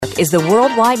is the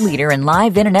worldwide leader in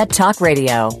live Internet talk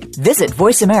radio. Visit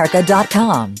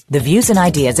voiceamerica.com. The views and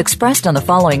ideas expressed on the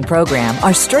following program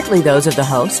are strictly those of the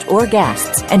host or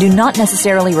guests and do not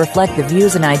necessarily reflect the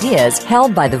views and ideas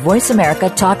held by the Voice America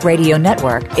Talk Radio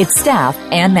Network, its staff,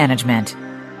 and management.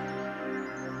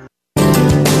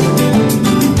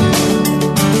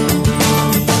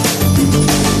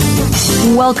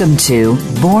 Welcome to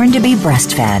Born to be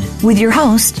Breastfed with your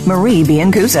host, Marie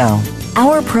Biancuzzo.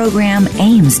 Our program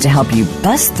aims to help you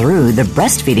bust through the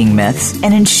breastfeeding myths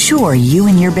and ensure you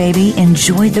and your baby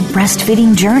enjoy the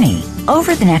breastfeeding journey.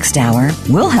 Over the next hour,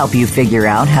 we'll help you figure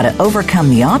out how to overcome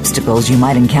the obstacles you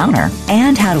might encounter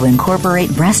and how to incorporate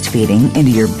breastfeeding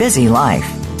into your busy life.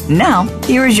 Now,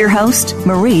 here is your host,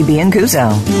 Marie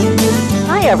Biancuzzo.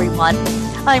 Hi, everyone.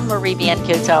 I'm Marie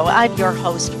Biancuzzo. I'm your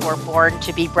host for Born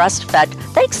to be Breastfed.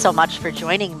 Thanks so much for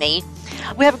joining me.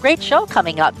 We have a great show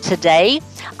coming up today.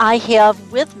 I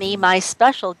have with me my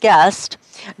special guest,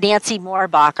 Nancy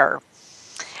Mohrbacher.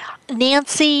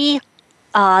 Nancy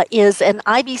is an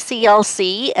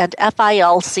IBCLC and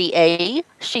FILCA.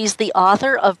 She's the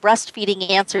author of Breastfeeding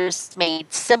Answers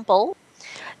Made Simple.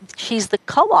 She's the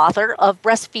co-author of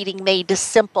Breastfeeding Made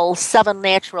Simple, 7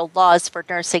 Natural Laws for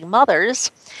Nursing Mothers.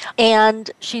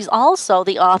 And she's also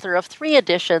the author of 3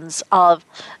 editions of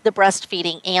the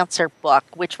Breastfeeding Answer book,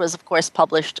 which was, of course,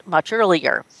 published much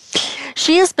earlier.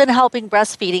 She has been helping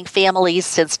breastfeeding families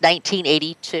since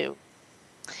 1982.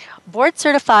 Board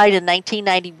certified in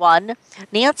 1991,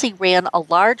 Nancy ran a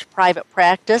large private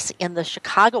practice in the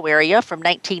Chicago area from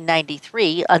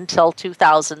 1993 until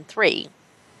 2003.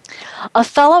 A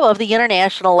fellow of the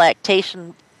International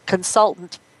Lactation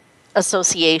Consultant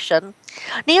Association,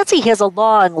 Nancy has a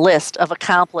long list of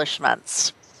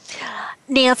accomplishments.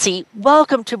 Nancy,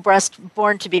 welcome to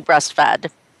Born to be Breastfed.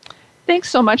 Thanks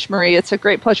so much, Marie. It's a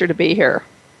great pleasure to be here.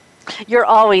 You're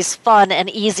always fun and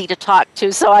easy to talk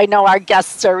to, so I know our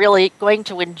guests are really going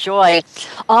to enjoy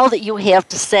all that you have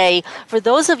to say. For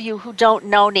those of you who don't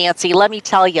know Nancy, let me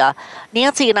tell you,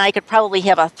 Nancy and I could probably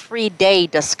have a 3-day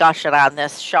discussion on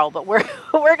this show, but we're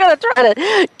going to try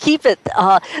to keep it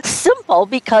simple,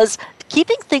 because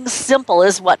keeping things simple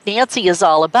is what Nancy is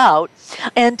all about.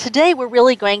 And today we're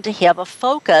really going to have a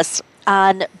focus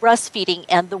on breastfeeding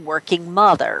and the working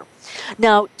mother.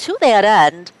 Now, to that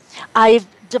end, I've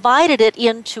divided it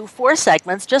into 4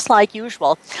 segments, just like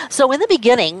usual. So in the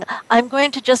beginning, I'm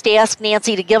going to just ask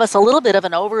Nancy to give us a little bit of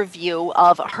an overview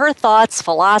of her thoughts,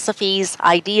 philosophies,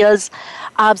 ideas,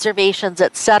 observations,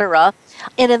 etc.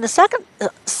 And in the second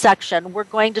section, we're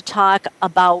going to talk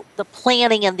about the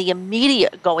planning and the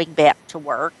immediate going back to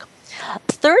work.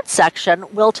 The third section,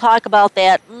 we'll talk about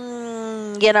that,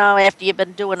 after you've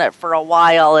been doing it for a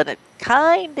while and it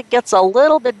kind of gets a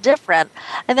little bit different,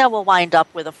 and then we'll wind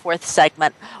up with a 4th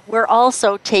segment. We're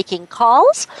also taking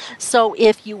calls, so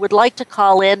if you would like to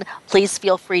call in, please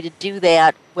feel free to do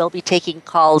that. We'll be taking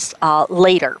calls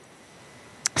later.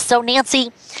 So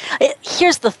Nancy,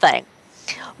 here's the thing.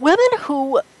 Women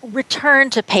who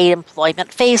return to paid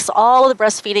employment face all of the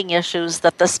breastfeeding issues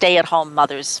that the stay-at-home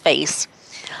mothers face.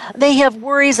 They have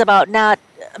worries about not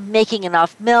making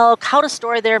enough milk, how to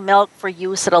store their milk for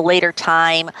use at a later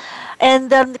time, and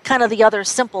then kind of the other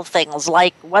simple things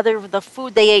like whether the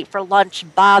food they ate for lunch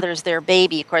bothers their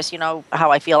baby. Of course, you know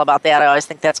how I feel about that. I always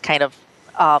think that's kind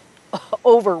of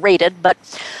overrated. But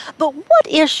what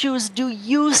issues do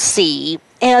you see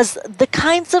as the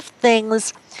kinds of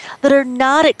things that are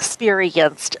not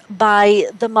experienced by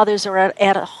the mothers who are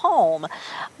at home,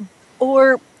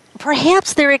 or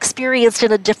perhaps they're experienced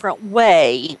in a different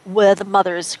way with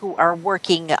mothers who are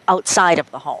working outside of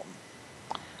the home?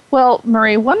 Well,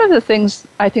 Marie, one of the things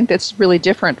I think that's really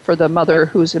different for the mother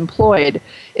who's employed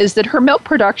is that her milk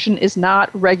production is not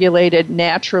regulated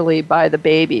naturally by the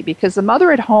baby, because the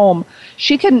mother at home,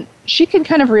 she can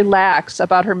kind of relax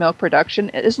about her milk production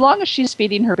as long as she's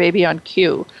feeding her baby on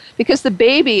cue, because the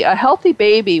baby, a healthy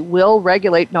baby, will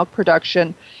regulate milk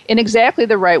production in exactly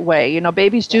the right way. You know,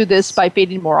 babies do this by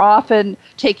feeding more often,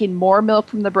 taking more milk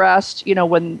from the breast, you know,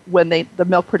 when the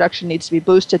milk production needs to be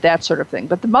boosted, that sort of thing.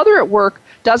 But the mother at work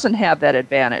doesn't have that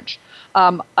advantage.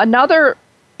 Another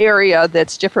area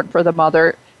that's different for the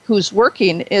mother who's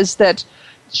working is that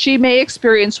she may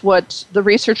experience what the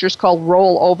researchers call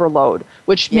role overload,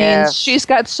 which means she's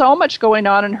got so much going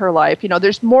on in her life. You know,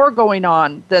 there's more going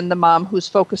on than the mom who's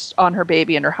focused on her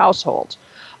baby and her household.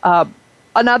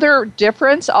 Another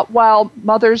difference, while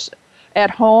mothers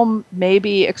at home may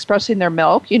be expressing their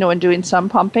milk, you know, and doing some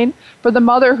pumping, for the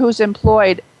mother who's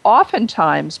employed,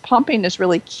 oftentimes pumping is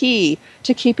really key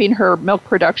to keeping her milk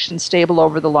production stable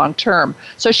over the long term.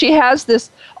 So she has this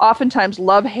oftentimes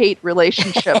love-hate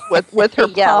relationship with her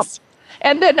yes. pump.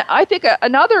 And then I think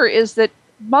another is that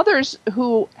mothers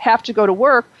who have to go to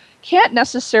work can't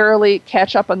necessarily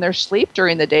catch up on their sleep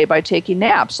during the day by taking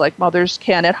naps like mothers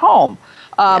can at home.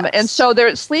 And so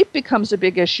their sleep becomes a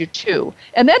big issue too.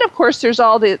 And then, of course, there's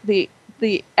all the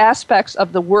aspects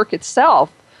of the work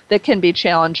itself that can be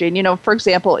challenging. You know, for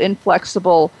example,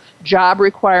 inflexible job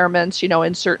requirements, you know,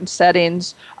 in certain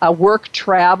settings, work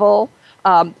travel,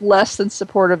 less than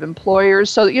supportive employers.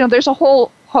 So, you know, there's a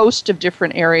whole host of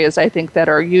different areas, I think, that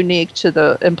are unique to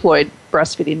the employed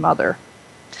breastfeeding mother.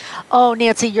 Oh,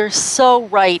 Nancy, you're so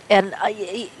right. And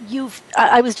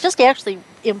I was just actually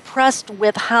impressed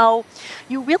with how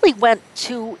you really went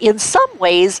to, in some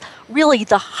ways, really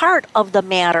the heart of the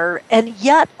matter, and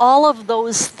yet all of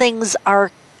those things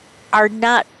are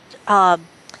not.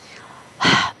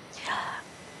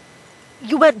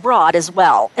 You went broad as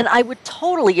well, and I would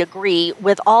totally agree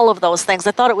with all of those things.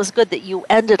 I thought it was good that you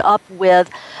ended up with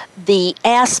the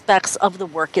aspects of the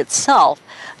work itself,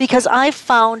 because I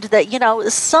found that, you know,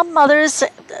 some mothers,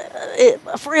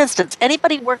 for instance,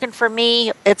 anybody working for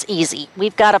me, it's easy.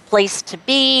 We've got a place to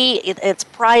be. It's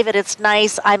private. It's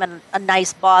nice. I'm a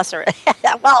nice boss, or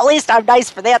well, at least I'm nice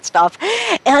for that stuff.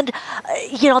 And,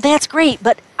 you know, that's great.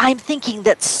 But I'm thinking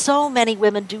that so many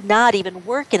women do not even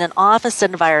work in an office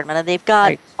environment, and they've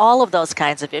got all of those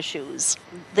kinds of issues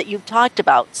that you've talked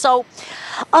about. So,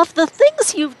 of the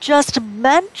things you've just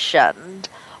mentioned,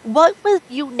 what would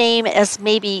you name as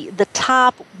maybe the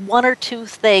top one or two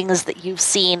things that you've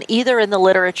seen either in the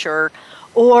literature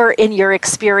or in your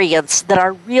experience that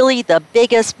are really the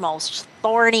biggest, most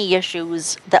thorny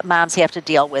issues that moms have to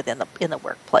deal with in the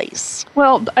workplace?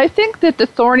 Well, I think that the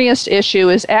thorniest issue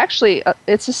is actually,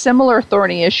 it's a similar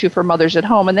thorny issue for mothers at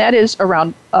home, and that is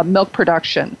around milk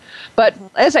production. But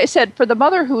as I said, for the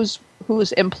mother who's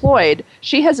employed,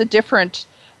 she has a different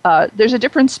there's a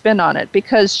different spin on it,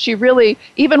 because she really,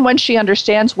 even when she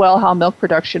understands well how milk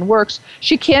production works,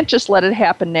 she can't just let it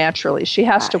happen naturally. She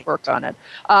has to work on it.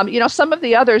 You know, some of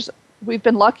the others, we've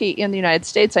been lucky in the United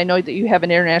States. I know that you have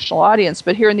an international audience,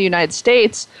 but here in the United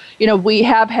States, you know, we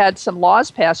have had some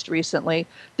laws passed recently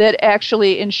that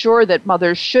actually ensure that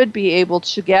mothers should be able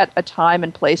to get a time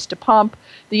and place to pump.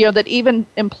 You know, that even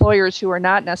employers who are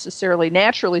not necessarily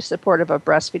naturally supportive of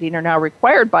breastfeeding are now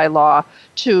required by law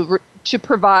to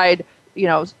provide, you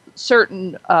know,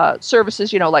 certain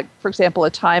services, you know, like, for example, a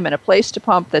time and a place to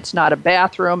pump that's not a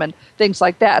bathroom and things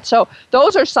like that. So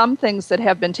those are some things that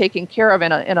have been taken care of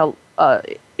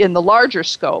in the larger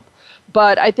scope.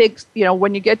 But I think, you know,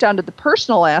 when you get down to the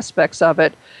personal aspects of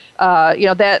it, you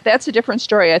know, that's a different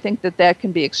story. I think that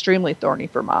can be extremely thorny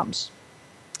for moms.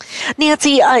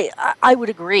 Nancy, I would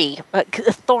agree,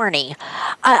 thorny.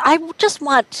 I just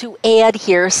want to add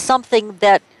here something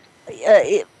that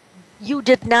you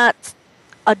did not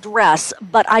address,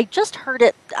 but I just heard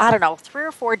it, I don't know, 3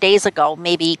 or 4 days ago,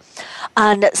 maybe,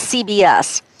 on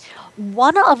CBS.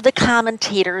 One of the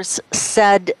commentators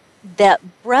said that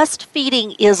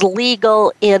breastfeeding is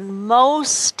legal in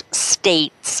most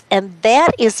states, and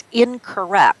that is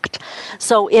incorrect.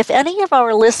 So if any of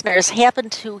our listeners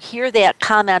happen to hear that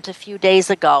comment a few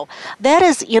days ago, that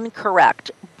is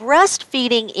incorrect.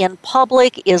 Breastfeeding in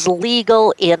public is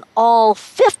legal in all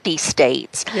 50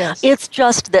 states. Yes. It's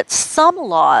just that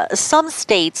some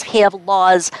states have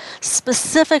laws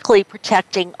specifically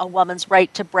protecting a woman's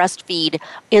right to breastfeed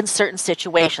in certain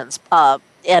situations,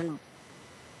 and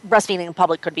breastfeeding in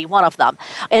public could be one of them.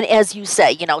 And as you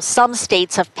say, you know, some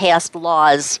states have passed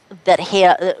laws that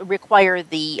require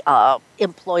the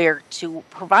employer to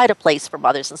provide a place for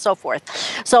mothers and so forth.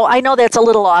 So I know that's a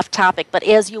little off topic, but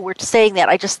as you were saying that,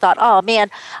 I just thought, oh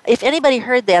man, if anybody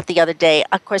heard that the other day,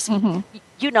 of course,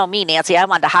 you know me, Nancy, I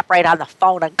wanted to hop right on the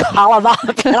phone and call them up.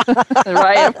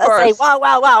 Right, of course. Say,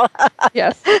 wow.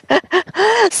 Yes.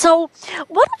 So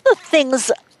one of the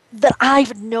things that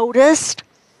I've noticed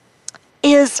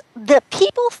is that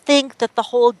people think that the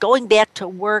whole going back to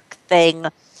work thing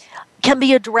can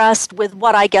be addressed with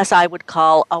what I guess I would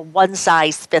call a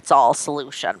one-size-fits-all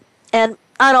solution. And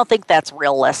I don't think that's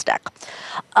realistic.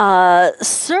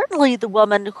 Certainly the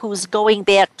woman who's going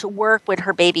back to work when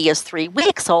her baby is 3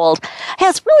 weeks old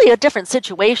has really a different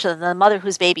situation than the mother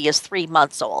whose baby is 3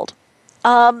 months old.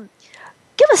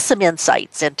 Give us some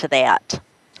insights into that.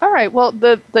 All right. Well,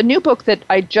 the new book that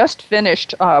I just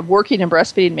finished, Working in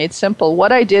Breastfeeding Made Simple,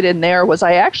 what I did in there was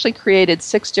I actually created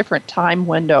 6 different time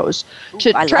windows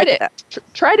to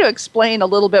try to explain a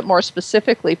little bit more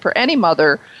specifically for any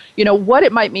mother, you know, what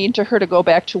it might mean to her to go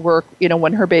back to work, you know,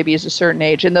 when her baby is a certain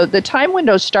age. And the time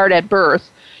windows start at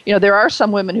birth. You know, there are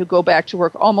some women who go back to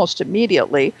work almost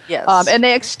immediately. Yes. And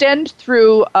they extend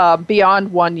through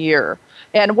beyond 1 year.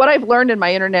 And what I've learned in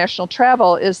my international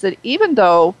travel is that even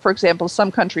though, for example,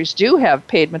 some countries do have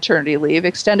paid maternity leave,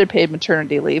 extended paid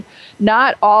maternity leave,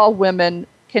 not all women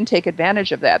can take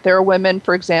advantage of that. There are women,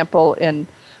 for example, in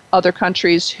other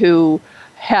countries who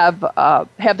have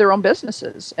their own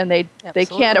businesses, and they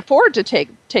can't afford to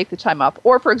take the time off.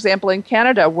 Or, for example, in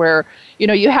Canada, where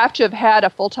you have to have had a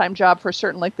full-time job for a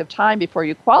certain length of time before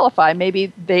you qualify.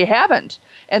 Maybe they haven't,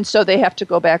 and so they have to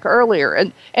go back earlier.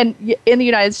 And in the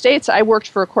United States, I worked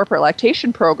for a corporate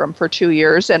lactation program for 2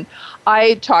 years, and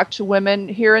I talked to women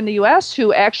here in the U.S.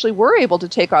 who actually were able to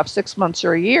take off 6 months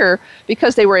or a year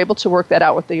because they were able to work that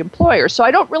out with the employer. So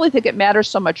I don't really think it matters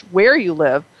so much where you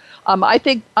live. I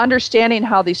think understanding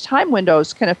how these time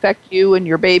windows can affect you and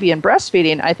your baby and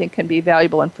breastfeeding, I think, can be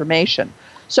valuable information.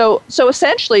 So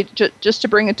essentially, just to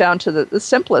bring it down to the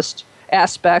simplest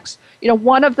aspects,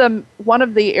 one of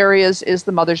the areas is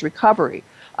the mother's recovery.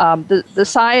 The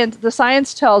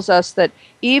science tells us that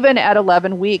even at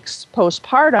 11 weeks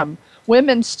postpartum,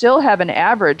 women still have an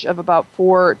average of about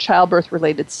 4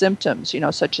 childbirth-related symptoms,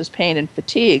 such as pain and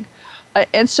fatigue.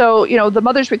 And so, the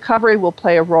mother's recovery will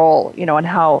play a role, in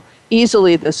how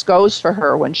easily this goes for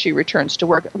her when she returns to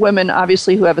work. Women,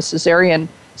 obviously, who have a cesarean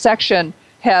section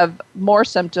have more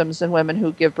symptoms than women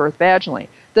who give birth vaginally.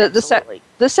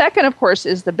 The second, of course,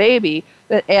 is the baby.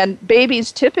 And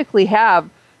babies typically have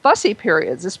fussy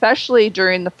periods, especially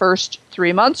during the first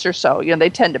 3 months or so. They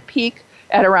tend to peak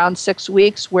at around 6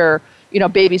 weeks, where,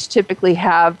 babies typically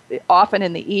have, often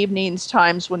in the evenings,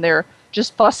 times when they're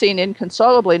just fussing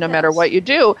inconsolably no matter what you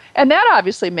do. And that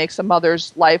obviously makes a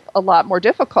mother's life a lot more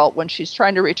difficult when she's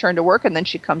trying to return to work and then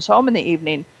she comes home in the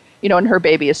evening, and her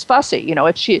baby is fussy.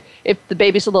 If the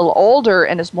baby's a little older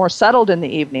and is more settled in the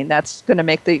evening, that's going to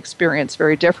make the experience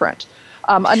very different.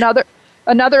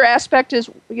 Another aspect is,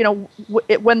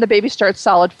 when the baby starts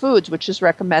solid foods, which is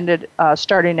recommended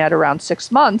starting at around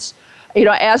 6 months,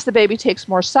 as the baby takes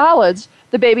more solids,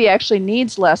 the baby actually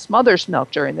needs less mother's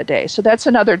milk during the day. So that's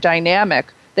another dynamic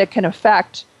that can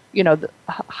affect,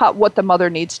 what the mother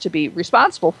needs to be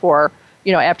responsible for,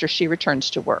 after she returns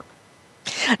to work.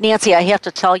 Nancy, I have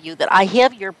to tell you that I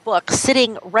have your book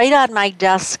sitting right on my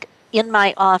desk in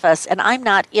my office, and I'm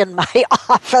not in my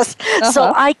office,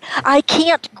 so I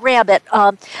can't grab it.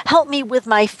 Help me with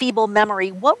my feeble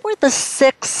memory. What were the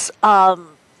six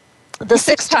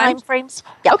time frames?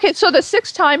 Yeah. Okay, so the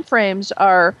 6 time frames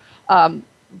are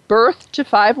birth to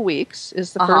 5 weeks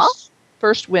is the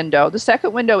first window. The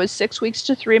second window is 6 weeks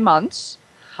to 3 months.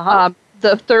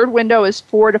 The third window is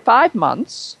 4 to 5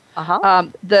 months.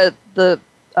 The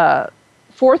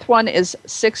fourth one is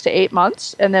 6 to 8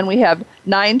 months, and then we have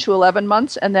 9 to 11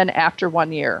 months, and then after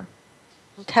 1 year.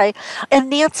 Okay. And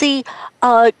Nancy,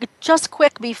 just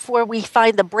quick before we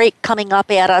find the break coming up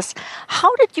at us,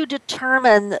 how did you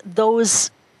determine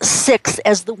those 6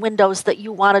 as the windows that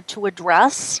you wanted to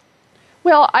address?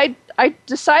 Well, I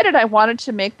decided I wanted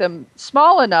to make them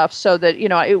small enough so that,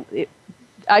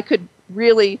 I could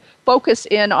really focus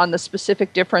in on the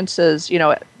specific differences,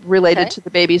 related to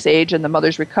the baby's age and the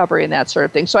mother's recovery and that sort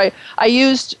of thing. So I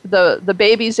used the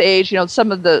baby's age,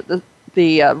 some of the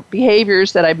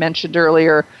behaviors that I mentioned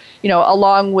earlier,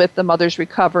 along with the mother's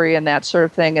recovery and that sort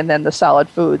of thing, and then the solid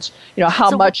foods,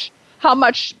 how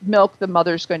much milk the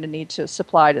mother's going to need to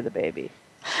supply to the baby.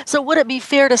 So would it be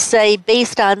fair to say,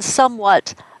 based on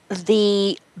somewhat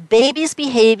the baby's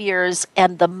behaviors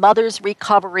and the mother's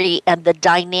recovery and the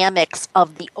dynamics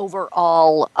of the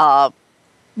overall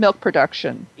milk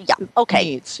production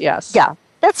needs, yes. Yeah.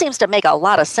 That seems to make a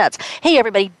lot of sense. Hey,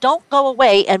 everybody, don't go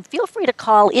away and feel free to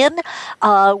call in.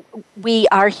 We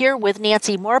are here with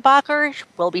Nancy Mohrbacher.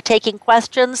 We'll be taking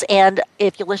questions, and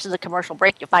if you listen to the commercial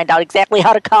break, you'll find out exactly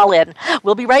how to call in.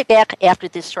 We'll be right back after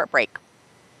this short break.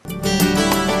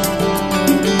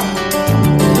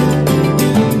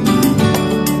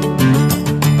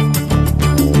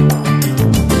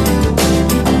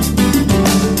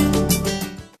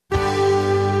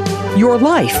 Your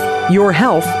life, your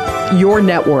health, your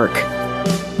network.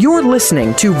 You're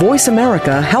listening to Voice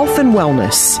America Health and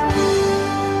Wellness.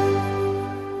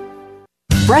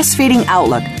 Breastfeeding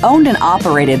Outlook, owned and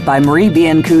operated by Marie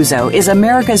Biancuzzo, is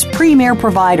America's premier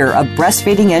provider of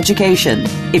breastfeeding education.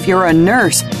 If you're a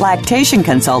nurse, lactation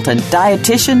consultant,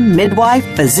 dietitian, midwife,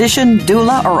 physician,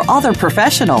 doula, or other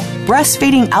professional,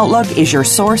 Breastfeeding Outlook is your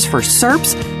source for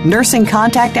CERPs, nursing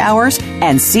contact hours,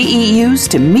 and CEUs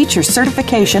to meet your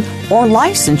certification or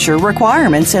licensure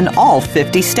requirements in all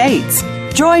 50 states.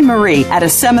 Join Marie at a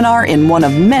seminar in one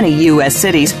of many U.S.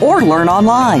 cities or learn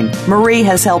online. Marie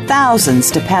has helped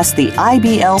thousands to pass the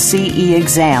IBLCE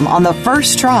exam on the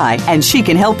first try, and she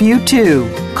can help you too.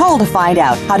 Call to find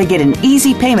out how to get an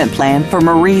easy payment plan for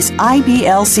Marie's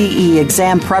IBLCE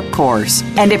exam prep course.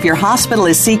 And if your hospital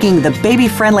is seeking the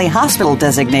baby-friendly hospital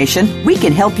designation, we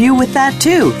can help you with that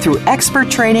too through expert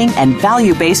training and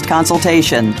value-based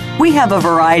consultation. We have a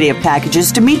variety of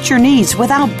packages to meet your needs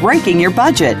without breaking your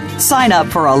budget. Sign up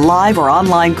for a live or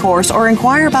online course or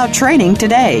inquire about training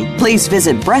today. Please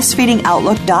visit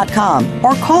breastfeedingoutlook.com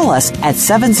or call us at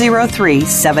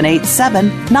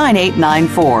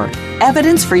 703-787-9894.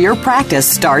 Evidence for your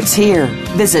practice starts here.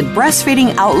 Visit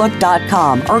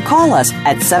breastfeedingoutlook.com or call us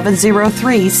at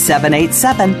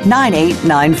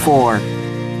 703-787-9894.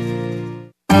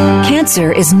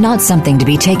 Cancer is not something to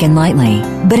be taken lightly,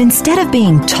 but instead of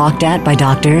being talked at by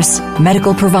doctors,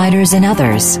 medical providers, and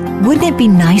others, wouldn't it be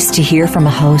nice to hear from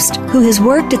a host who has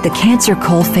worked at the cancer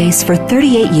coalface for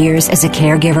 38 years as a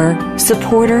caregiver,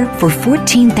 supporter for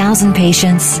 14,000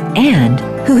 patients, and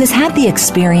who has had the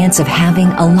experience of having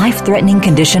a life-threatening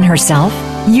condition herself?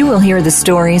 You will hear the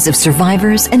stories of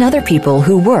survivors and other people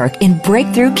who work in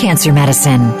breakthrough cancer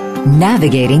medicine.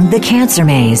 Navigating the Cancer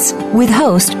Maze with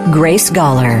host Grace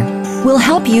Galler will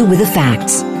help you with the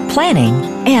facts, planning,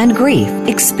 and grief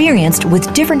experienced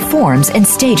with different forms and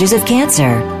stages of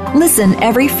cancer. Listen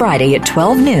every Friday at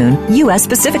 12 noon U.S.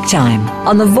 Pacific Time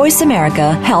on the Voice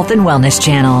America Health and Wellness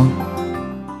Channel.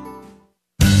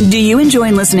 Do you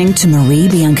enjoy listening to Marie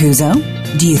Biancuzzo?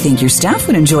 Do you think your staff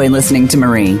would enjoy listening to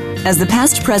Marie? As the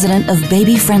past president of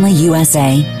Baby Friendly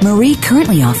USA, Marie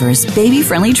currently offers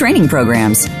baby-friendly training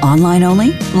programs, online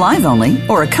only, live only,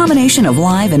 or a combination of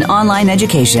live and online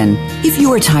education. If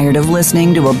you are tired of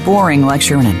listening to a boring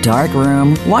lecture in a dark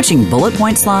room, watching bullet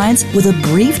point slides with a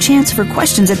brief chance for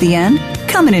questions at the end,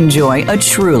 come and enjoy a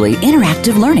truly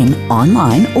interactive learning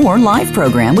online or live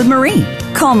program with Marie.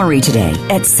 Call Marie today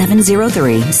at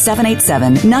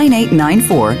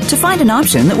 703-787-9894 to find an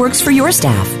option that works for your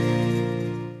staff.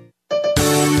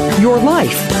 Your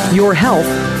life, your health,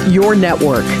 your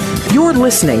network. You're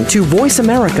listening to Voice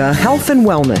America Health and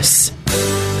Wellness.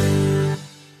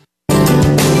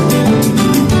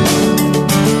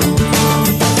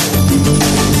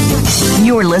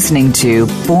 You're listening to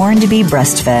Born to be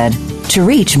Breastfed. To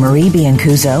reach Marie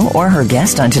Biancuzzo or her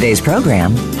guest on today's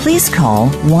program, please call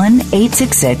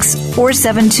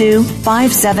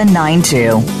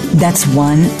 1-866-472-5792. That's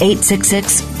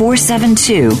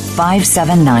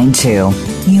 1-866-472-5792.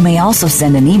 You may also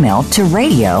send an email to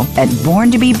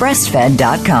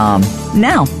radio@borntobebreastfed.com.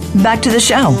 Now, back to the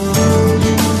show.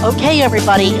 Okay,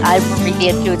 everybody, I'm Marie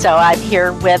Biancuzzo. I'm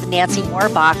here with Nancy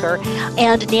Mohrbacher,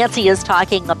 and Nancy is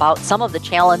talking about some of the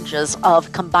challenges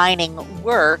of combining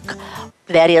work,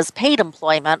 that is paid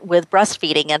employment, with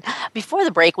breastfeeding. And before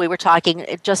the break, we were talking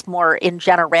just more in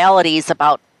generalities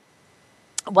about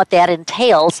what that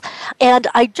entails. And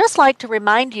I'd just like to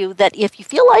remind you that if you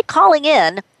feel like calling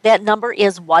in, that number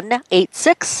is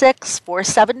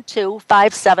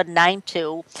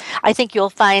 1-866-472-5792. I think you'll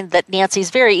find that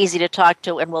Nancy's very easy to talk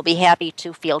to and will be happy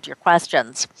to field your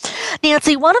questions.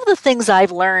 Nancy, one of the things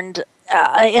I've learned,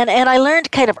 and I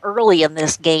learned kind of early in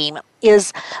this game,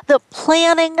 is that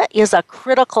planning is a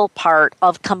critical part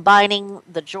of combining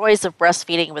the joys of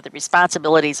breastfeeding with the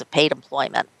responsibilities of paid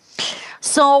employment.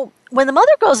 So when the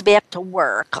mother goes back to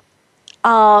work,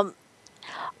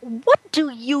 what do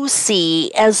you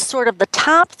see as sort of the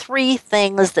top 3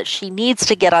 things that she needs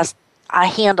to get a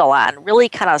handle on, really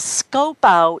kind of scope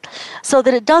out so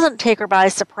that it doesn't take her by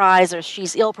surprise or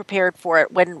she's ill-prepared for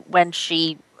it when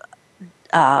she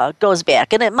goes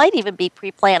back? And it might even be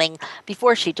pre-planning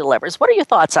before she delivers. What are your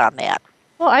thoughts on that?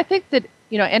 Well, I think that,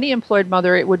 any employed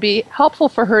mother, it would be helpful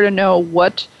for her to know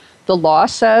what the law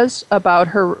says about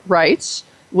her rights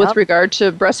with regard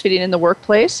to breastfeeding in the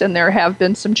workplace, and there have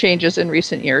been some changes in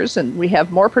recent years, and we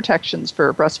have more protections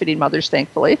for breastfeeding mothers,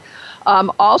 thankfully.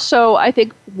 Also, I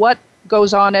think what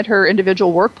goes on at her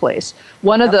individual workplace.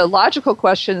 One of the logical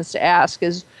questions to ask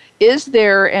is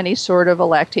there any sort of a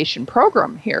lactation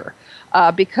program here?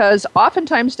 Because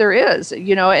oftentimes there is,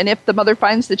 and if the mother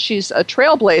finds that she's a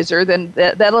trailblazer, then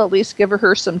that'll at least give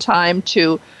her some time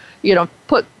to,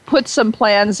 put some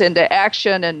plans into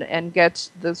action and get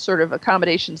the sort of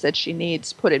accommodations that she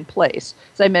needs put in place.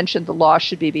 As I mentioned, the law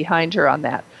should be behind her on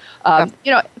that.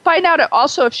 Find out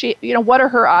also if she, what are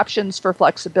her options for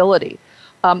flexibility.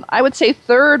 I would say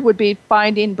third would be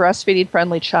finding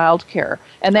breastfeeding-friendly childcare,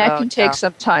 and that can take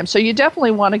some time. So you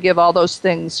definitely want to give all those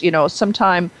things, some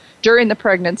time during the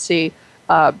pregnancy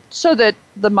so that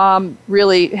the mom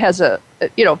really has a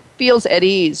feels at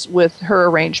ease with her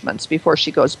arrangements before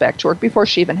she goes back to work, before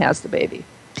she even has the baby.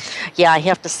 Yeah, I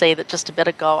have to say that just a bit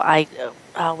ago, I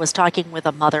was talking with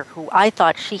a mother who I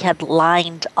thought she had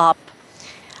lined up.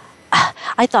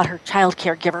 I thought her child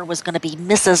caregiver was going to be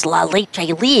Mrs. La Leche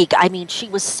League. I mean, she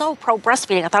was so pro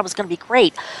breastfeeding. I thought it was going to be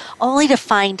great, only to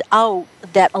find out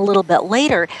that a little bit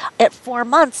later, at 4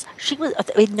 months, actually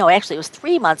it was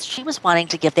 3 months, she was wanting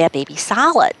to give that baby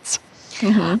solids.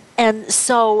 Mm-hmm. And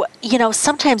so,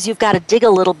 sometimes you've got to dig a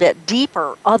little bit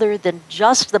deeper other than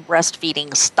just the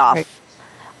breastfeeding stuff.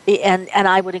 Right. And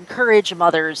I would encourage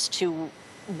mothers to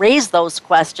raise those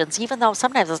questions, even though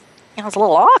sometimes it's a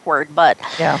little awkward. But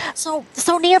yeah. So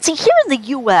Nancy, here in the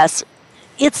U.S.,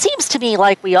 it seems to me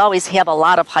like we always have a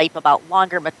lot of hype about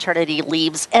longer maternity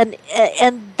leaves, and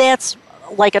that's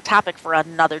like a topic for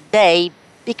another day.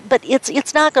 But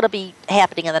it's not going to be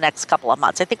happening in the next couple of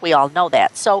months. I think we all know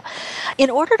that. So in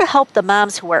order to help the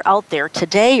moms who are out there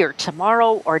today or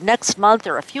tomorrow or next month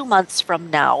or a few months from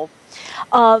now,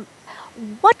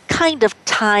 what kind of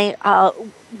time,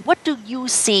 what do you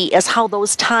see as how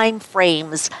those time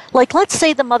frames, like let's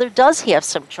say the mother does have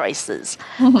some choices,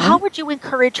 mm-hmm. how would you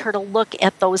encourage her to look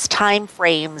at those time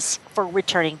frames for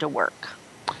returning to work?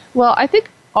 Well, I think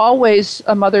always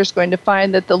a mother's going to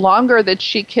find that the longer that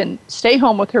she can stay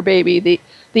home with her baby, the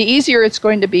easier it's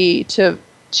going to be to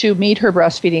meet her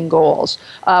breastfeeding goals.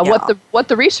 What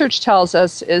the research tells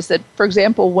us is that, for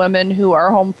example, women who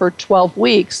are home for 12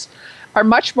 weeks are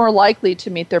much more likely to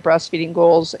meet their breastfeeding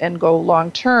goals and go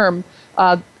long term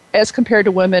as compared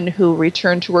to women who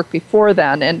return to work before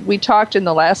then. And we talked in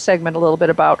the last segment a little bit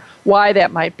about why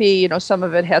that might be. Some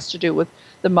of it has to do with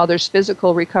the mother's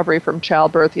physical recovery from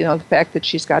childbirth, the fact that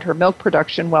she's got her milk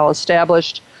production well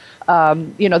established,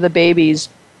 the baby's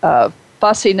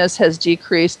fussiness has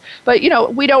decreased. But,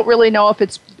 we don't really know if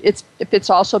it's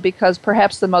also because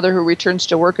perhaps the mother who returns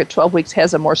to work at 12 weeks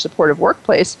has a more supportive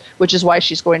workplace, which is why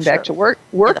she's going back to work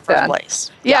in the then. First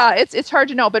place. Yeah, it's hard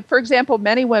to know. But, for example,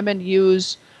 many women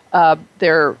use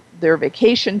their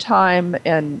vacation time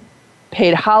and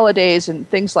paid holidays and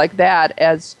things like that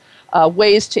as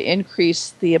ways to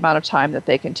increase the amount of time that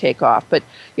they can take off. But,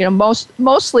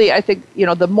 mostly I think,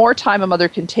 the more time a mother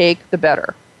can take, the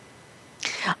better.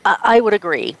 I would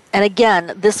agree. And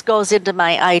again, this goes into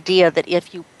my idea that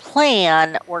if you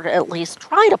plan, or at least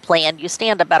try to plan, you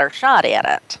stand a better shot at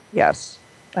it. Yes,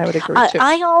 I would agree too.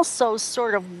 I also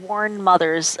sort of warn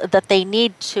mothers that they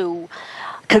need to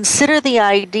consider the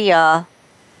idea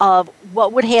of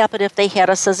what would happen if they had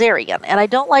a cesarean. And I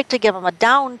don't like to give them a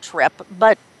down trip,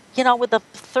 but with a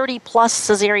 30-plus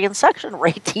cesarean section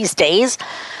rate these days,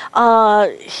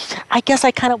 I guess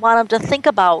I kind of want them to think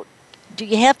about, do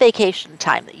you have vacation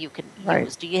time that you can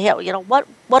use? Do you have,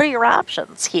 what are your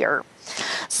options here?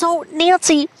 So,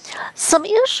 Nancy, some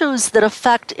issues that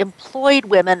affect employed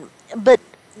women, but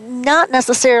not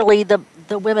necessarily the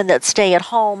women that stay at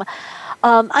home.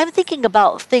 I'm thinking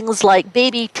about things like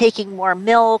baby taking more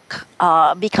milk,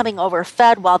 becoming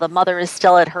overfed while the mother is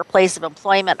still at her place of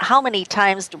employment. How many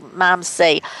times do moms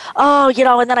say,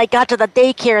 and then I got to the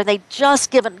daycare and they just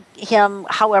given him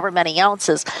however many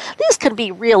ounces? These can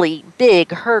be really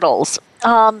big hurdles.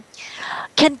 Can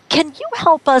you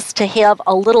help us to have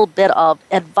a little bit of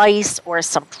advice or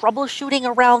some troubleshooting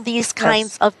around these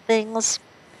kinds of things?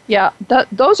 Yeah,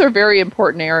 those are very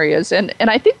important areas, and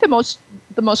I think the most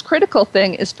critical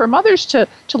thing is for mothers to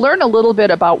learn a little bit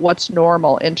about what's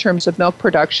normal in terms of milk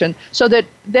production, so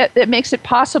that makes it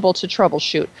possible to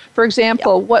troubleshoot. For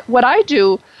example, what I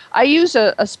do, I use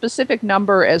a specific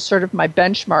number as sort of my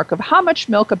benchmark of how much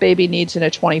milk a baby needs in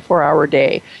a 24-hour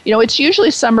day. It's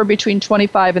usually somewhere between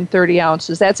 25 and 30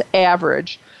 ounces. That's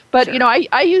average. But,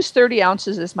 I use 30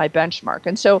 ounces as my benchmark.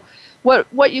 And so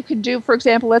what you can do, for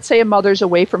example, let's say a mother's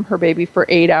away from her baby for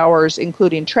 8 hours,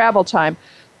 including travel time.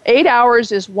 8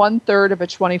 hours is 1/3 of a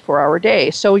 24-hour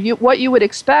day. So what you would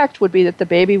expect would be that the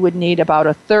baby would need about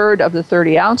 1/3 of the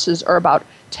 30 ounces, or about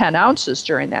 10 ounces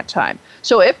during that time.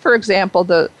 So if, for example,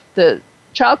 the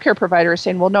childcare provider is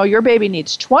saying, well, no, your baby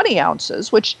needs 20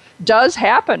 ounces, which does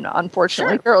happen,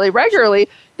 unfortunately, fairly regularly,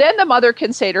 then the mother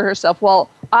can say to herself, well,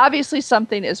 obviously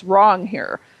something is wrong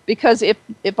here. Because if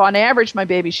on average my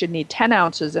baby should need 10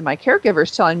 ounces and my caregiver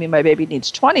is telling me my baby needs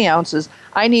 20 ounces,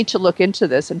 I need to look into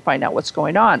this and find out what's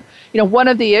going on. One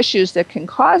of the issues that can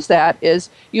cause that is,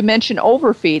 you mentioned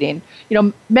overfeeding.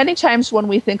 Many times when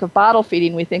we think of bottle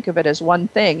feeding, we think of it as one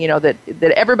thing,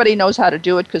 that everybody knows how to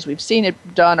do it because we've seen it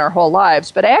done our whole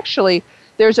lives. But actually,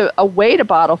 there's a way to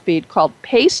bottle feed called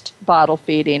paced bottle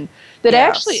feeding that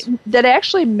Yes.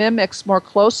 actually mimics more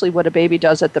closely what a baby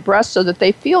does at the breast, so that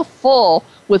they feel full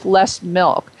with less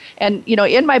milk. And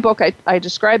in my book, I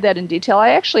describe that in detail. I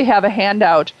actually have a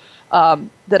handout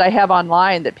that I have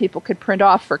online that people could print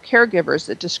off for caregivers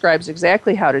that describes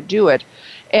exactly how to do it.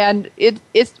 And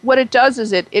it's what it does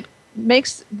is it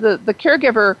makes the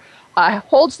caregiver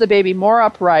holds the baby more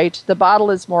upright. The bottle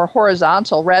is more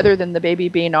horizontal rather than the baby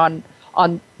being on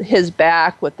his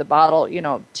back with the bottle,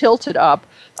 tilted up.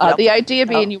 Yep. The idea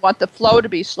being you want the flow to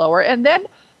be slower. And then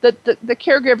the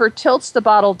caregiver tilts the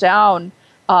bottle down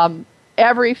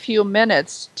every few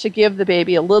minutes to give the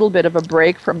baby a little bit of a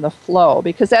break from the flow,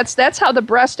 because that's how the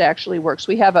breast actually works.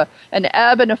 We have an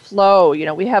ebb and a flow.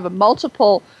 We have a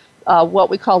multiple what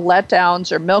we call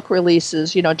letdowns or milk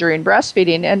releases, during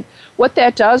breastfeeding. And what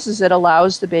that does is it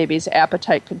allows the baby's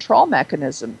appetite control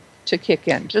mechanism to kick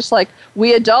in. Just like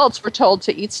we adults were told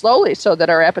to eat slowly so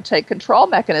that our appetite control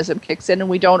mechanism kicks in and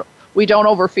we don't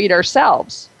overfeed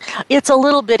ourselves. It's a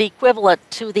little bit equivalent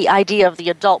to the idea of the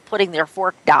adult putting their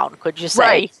fork down, could you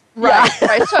say? Right.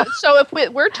 So if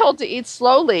we're told to eat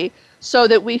slowly so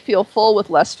that we feel full with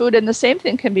less food, and the same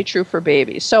thing can be true for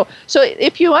babies. So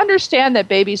if you understand that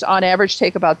babies on average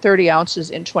take about 30 ounces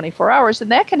in 24 hours, then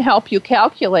that can help you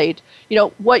calculate,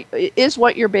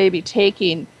 what your baby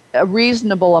taking a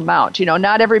reasonable amount.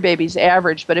 Not every baby's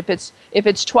average, but if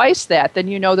it's twice that, then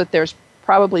you know that there's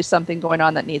probably something going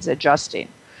on that needs adjusting.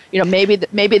 Maybe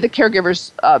the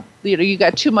caregivers, you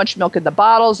got too much milk in the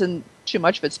bottles and too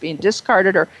much of it's being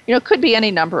discarded, or it could be any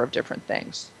number of different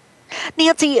things.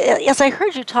 Nancy, as I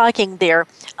heard you talking there,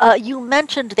 you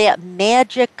mentioned that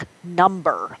magic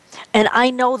number, and I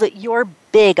know that you're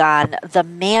big on the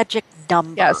magic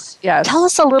number. Yes. Tell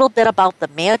us a little bit about the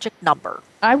magic number.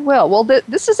 I will. Well,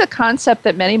 this is a concept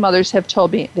that many mothers have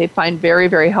told me they find very,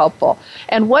 very helpful.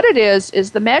 And what it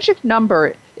is the magic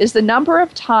number is the number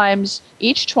of times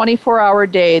each 24-hour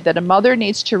day that a mother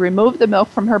needs to remove the milk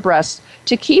from her breast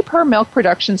to keep her milk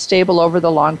production stable over the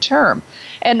long term.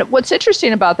 And what's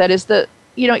interesting about that is that,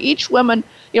 each woman,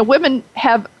 women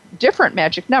have different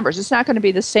magic numbers. It's not going to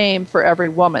be the same for every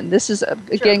woman. This is,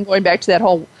 again, going back to that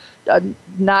whole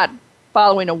not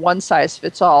following a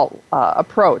one-size-fits-all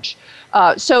approach.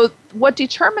 So what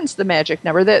determines the magic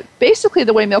number, that basically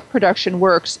the way milk production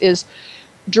works is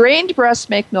drained breasts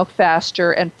make milk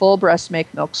faster and full breasts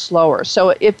make milk slower.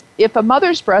 So if a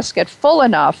mother's breasts get full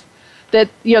enough that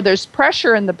there's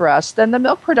pressure in the breast, then the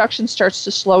milk production starts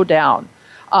to slow down.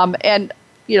 And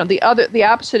the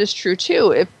opposite is true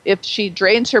too. If she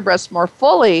drains her breast more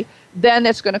fully, then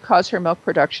it's going to cause her milk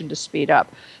production to speed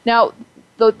up. Now,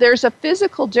 there's a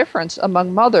physical difference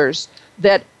among mothers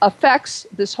that affects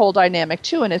this whole dynamic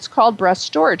too, and it's called breast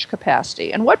storage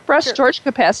capacity. And what breast storage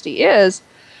capacity is,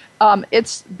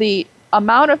 it's the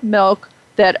amount of milk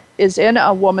that is in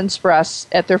a woman's breasts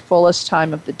at their fullest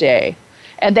time of the day.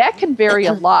 And that can vary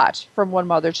a lot from one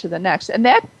mother to the next. And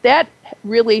that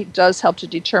really does help to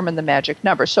determine the magic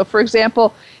number. So, for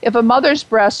example, if a mother's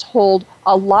breasts hold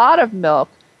a lot of milk,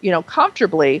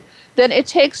 comfortably, then it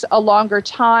takes a longer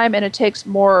time and it takes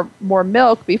more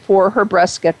milk before her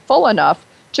breasts get full enough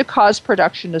to cause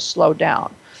production to slow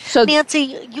down. So,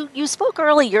 Nancy, you spoke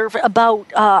earlier about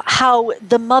how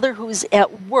the mother who's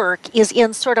at work is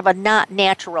in sort of a not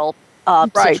natural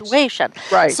situation.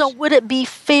 Right. So would it be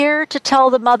fair to tell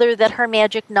the mother that her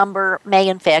magic number may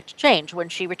in fact change when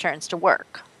she returns to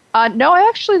work? No,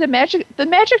 actually, the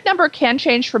magic number can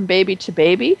change from baby to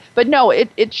baby, but no,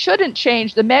 it shouldn't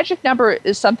change. The magic number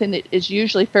is something that is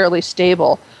usually fairly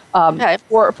stable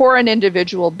for an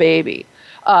individual baby.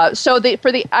 So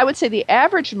I would say the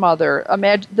average mother,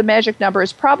 the magic number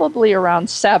is probably around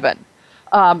 7.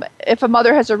 If a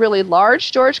mother has a really large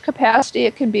storage capacity,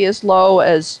 it can be as low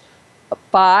as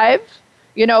 5.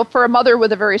 For a mother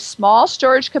with a very small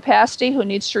storage capacity who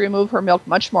needs to remove her milk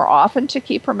much more often to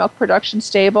keep her milk production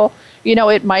stable,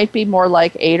 it might be more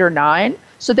like 8 or 9.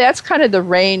 So that's kind of the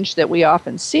range that we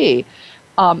often see.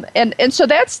 And so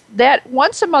that's that.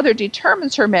 Once a mother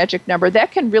determines her magic number,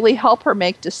 that can really help her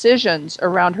make decisions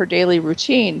around her daily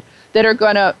routine that are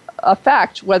going to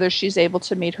affect whether she's able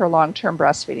to meet her long-term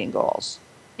breastfeeding goals.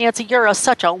 Nancy, you're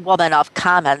such a woman of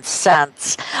common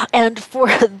sense. And for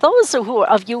those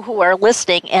of you who are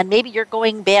listening, and maybe you're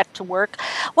going back to work,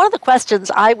 one of the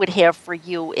questions I would have for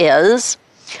you is,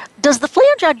 does the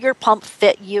flange on your pump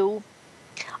fit you?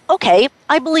 Okay,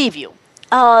 I believe you.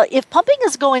 If pumping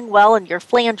is going well and your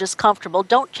flange is comfortable,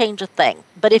 don't change a thing.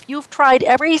 But if you've tried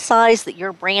every size that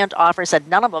your brand offers and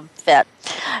none of them fit,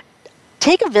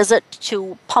 take a visit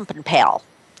to Pumpin' Pal.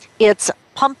 It's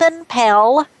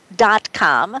pumpinpal.com,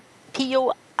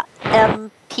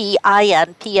 pumpinpal.com.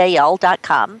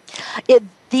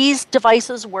 These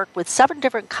devices work with 7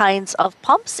 different kinds of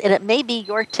pumps, and it may be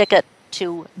your ticket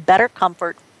to better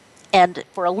comfort. And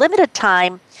for a limited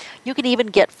time, you can even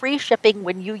get free shipping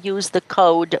when you use the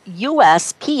code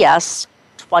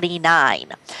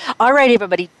USPS29. All right,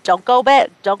 everybody, don't go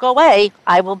away.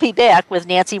 I will be back with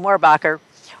Nancy Mohrbacher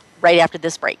right after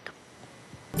this break.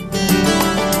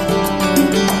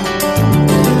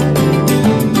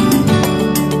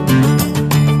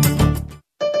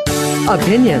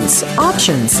 Opinions,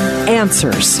 options,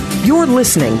 answers. You're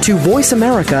listening to Voice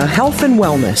America Health and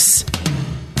Wellness.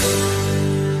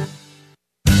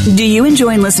 Do you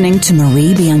enjoy listening to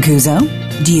Marie Biancuzzo?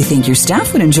 Do you think your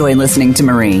staff would enjoy listening to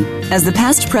Marie? As the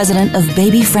past president of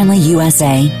Baby Friendly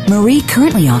USA, Marie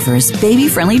currently offers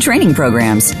baby-friendly training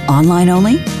programs, online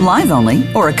only, live only,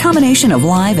 or a combination of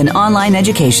live and online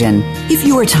education. If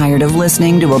you are tired of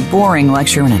listening to a boring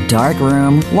lecture in a dark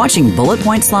room, watching bullet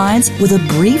point slides with a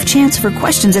brief chance for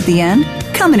questions at the end,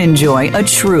 come and enjoy a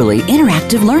truly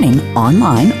interactive learning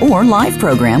online or live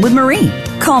program with Marie.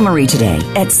 Call Marie today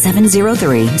at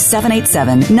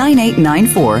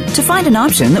 703-787-9894 to find an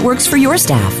option that works for your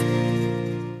staff.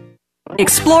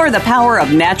 Explore the power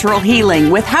of natural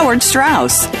healing with Howard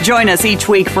Strauss. Join us each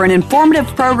week for an informative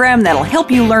program that'll help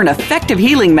you learn effective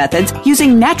healing methods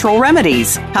using natural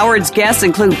remedies. Howard's guests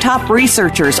include top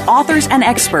researchers, authors, and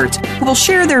experts who will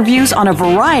share their views on a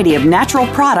variety of natural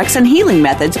products and healing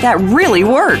methods that really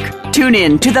work. Tune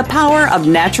in to The Power of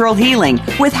Natural Healing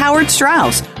with Howard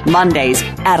Strauss, Mondays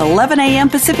at 11 a.m.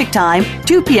 Pacific Time,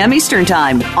 2 p.m. Eastern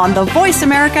Time on the Voice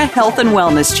America Health and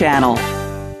Wellness Channel.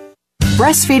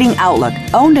 Breastfeeding Outlook,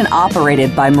 owned and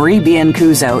operated by Marie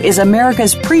Biancuzzo, is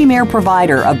America's premier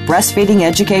provider of breastfeeding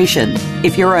education.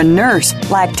 If you're a nurse,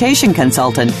 lactation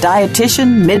consultant,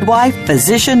 dietitian, midwife,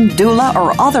 physician, doula,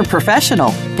 or other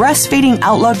professional, Breastfeeding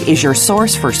Outlook is your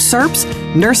source for CERPs,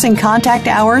 nursing contact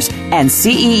hours, and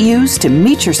CEUs to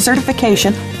meet your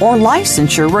certification or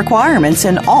licensure requirements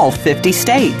in all 50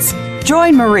 states.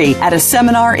 Join Marie at a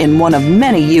seminar in one of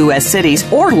many U.S. cities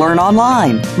or learn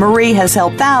online. Marie has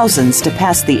helped thousands to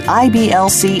pass the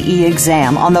IBLCE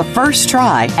exam on the first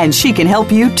try, and she can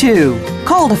help you too.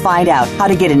 Call to find out how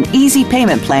to get an easy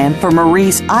payment plan for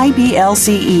Marie's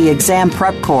IBLCE exam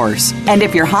prep course. And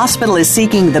if your hospital is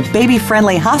seeking the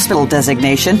baby-friendly hospital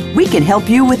designation, we can help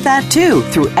you with that too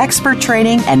through expert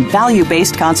training and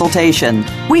value-based consultation.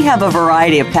 We have a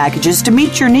variety of packages to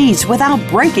meet your needs without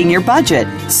breaking your budget.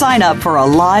 Sign up for a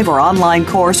live or online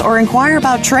course or inquire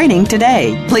about training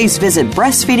today. Please visit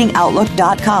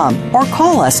breastfeedingoutlook.com or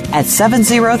call us at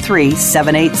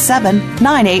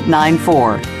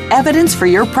 703-787-9894. Evidence for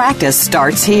your practice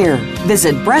starts here.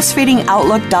 Visit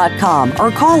breastfeedingoutlook.com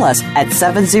or call us at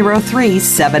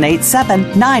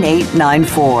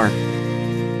 703-787-9894.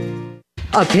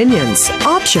 Opinions,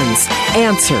 options,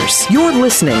 answers. You're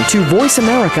listening to Voice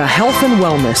America Health and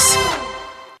Wellness.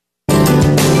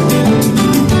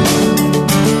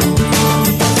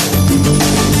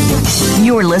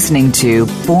 You're listening to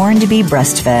Born to be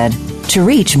Breastfed. To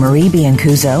reach Marie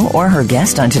Biancuzzo or her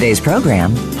guest on today's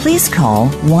program, please call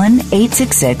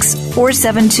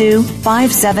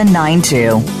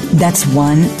 1-866-472-5792. That's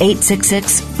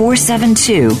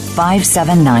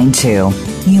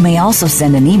 1-866-472-5792. You may also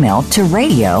send an email to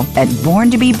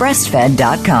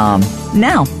radio@borntobebreastfed.com.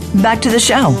 Now, back to the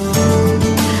show.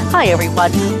 Hi,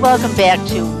 everyone. Welcome back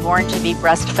to Born to be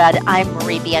Breastfed. I'm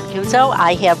Marie Biancuzzo.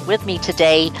 I have with me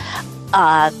today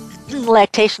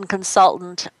lactation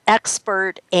consultant,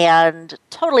 expert, and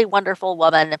totally wonderful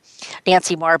woman,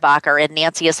 Nancy Mohrbacher. And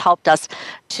Nancy has helped us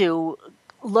to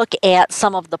look at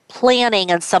some of the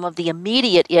planning and some of the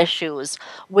immediate issues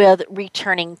with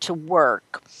returning to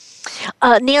work.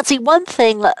 Nancy, one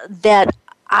thing that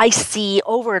I see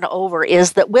over and over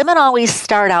is that women always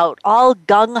start out all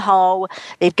gung-ho.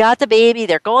 They've got the baby,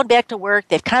 they're going back to work,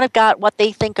 they've kind of got what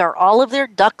they think are all of their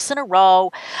ducks in a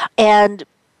row, and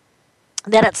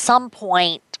then at some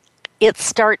point it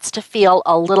starts to feel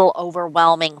a little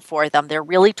overwhelming for them. They're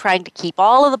really trying to keep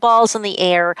all of the balls in the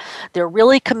air. They're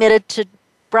really committed to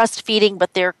breastfeeding,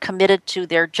 but they're committed to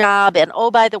their job. And oh,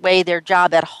 by the way, their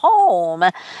job at home,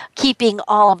 keeping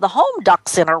all of the home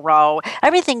ducks in a row.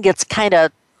 Everything gets kind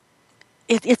of,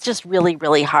 it's just really,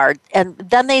 really hard. And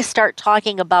then they start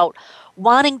talking about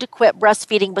wanting to quit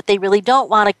breastfeeding, but they really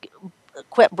don't want to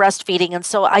quit breastfeeding. And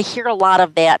so I hear a lot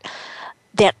of that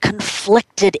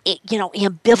conflicted,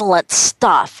 ambivalent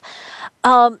stuff.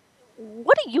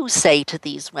 What do you say to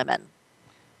these women?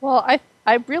 Well,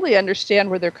 I really understand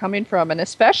where they're coming from, and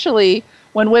especially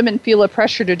when women feel a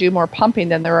pressure to do more pumping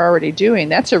than they're already doing.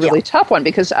 That's a really tough one,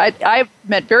 because I've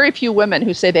met very few women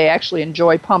who say they actually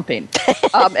enjoy pumping.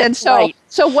 And so, Right.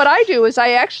 So what I do is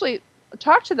I actually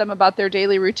talk to them about their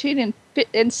daily routine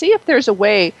and see if there's a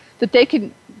way that they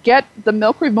can get the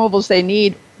milk removals they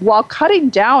need while cutting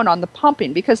down on the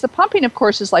pumping, because the pumping, of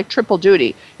course, is like triple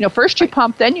duty. First you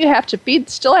pump, then you have to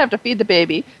still have to feed the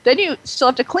baby, then you still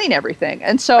have to clean everything.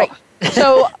 And so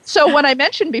so when I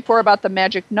mentioned before about the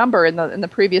magic number in the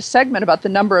previous segment about the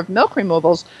number of milk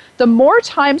removals, the more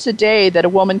times a day that a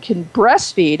woman can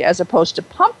breastfeed as opposed to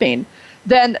pumping,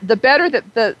 then the better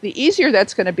the easier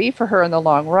that's going to be for her in the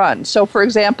long run. So, for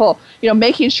example,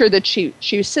 making sure that she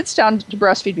sits down to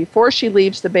breastfeed before she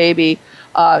leaves the baby,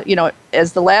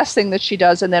 as the last thing that she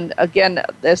does, and then again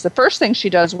as the first thing she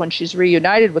does when she's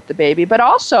reunited with the baby. But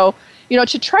also,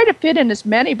 to try to fit in as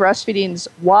many breastfeedings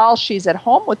while she's at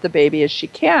home with the baby as she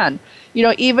can.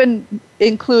 Even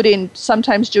including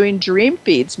sometimes doing dream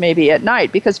feeds maybe at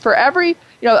night, because for every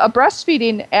a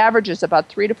breastfeeding averages about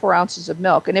 3 to 4 ounces of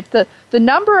milk. And if the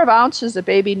number of ounces a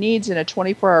baby needs in a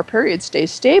 24-hour period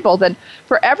stays stable, then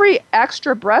for every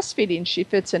extra breastfeeding she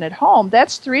fits in at home,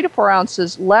 that's 3 to 4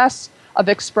 ounces less of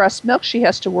express milk she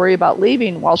has to worry about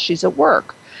leaving while she's at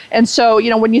work. And so,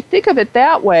 when you think of it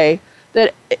that way,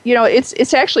 that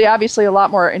it's actually obviously a lot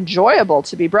more enjoyable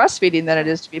to be breastfeeding than it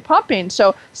is to be pumping.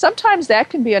 So sometimes that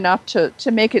can be enough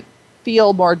to make it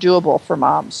feel more doable for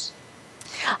moms.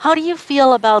 How do you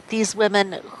feel about these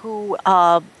women who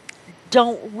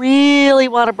don't really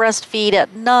want to breastfeed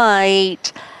at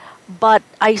night, but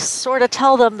I sort of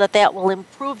tell them that will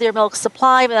improve their milk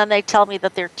supply, but then they tell me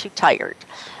that they're too tired?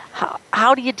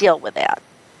 How do you deal with that?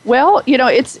 Well,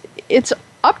 it's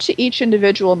up to each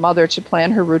individual mother to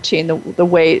plan her routine the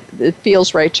way it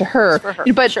feels right to her.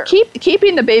 But sure,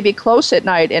 keeping the baby close at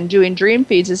night and doing dream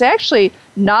feeds is actually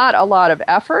not a lot of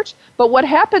effort. But what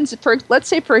happens, let's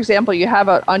say, for example, you have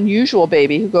an unusual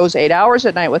baby who goes 8 hours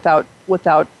at night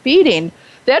without feeding.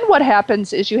 Then what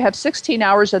happens is you have 16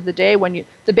 hours of the day when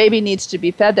the baby needs to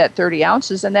be fed that 30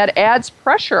 ounces, and that adds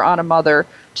pressure on a mother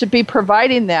to be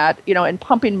providing that, and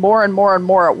pumping more and more and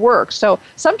more at work. So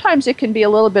sometimes it can be a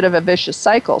little bit of a vicious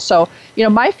cycle. So,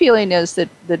 my feeling is that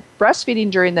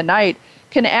breastfeeding during the night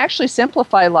can actually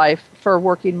simplify life for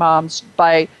working moms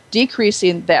by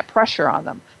decreasing that pressure on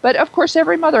them. But of course,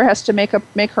 every mother has to make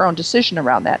her own decision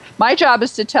around that. My job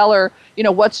is to tell her,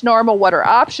 what's normal, what her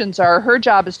options are. Her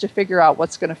job is to figure out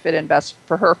what's going to fit in best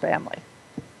for her family.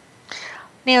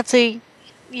 Nancy,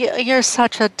 you're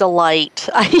such a delight.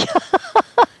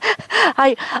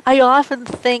 I often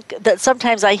think that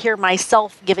sometimes I hear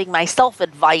myself giving myself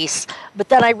advice, but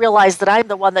then I realize that I'm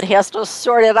the one that has to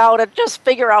sort it out and just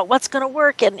figure out what's going to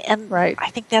work. And right. I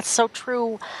think that's so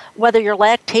true, whether you're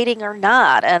lactating or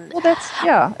not. And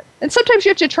And sometimes you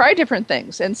have to try different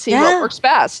things and see what works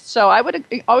best. So I would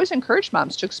always encourage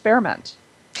moms to experiment.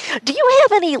 Do you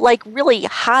have any really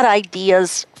hot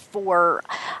ideas for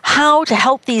how to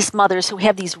help these mothers who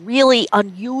have these really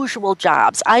unusual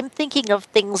jobs? I'm thinking of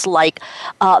things like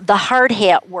the hard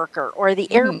hat worker or the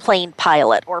airplane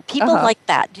pilot or people like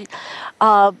that.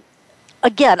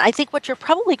 Again, I think what you're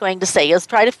probably going to say is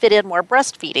try to fit in more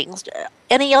breastfeedings.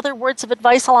 Any other words of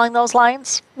advice along those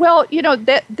lines? Well,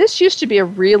 this used to be a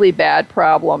really bad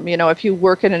problem, if you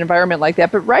work in an environment like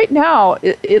that. But right now,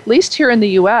 at least here in the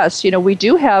U.S., we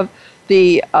do have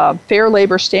the Fair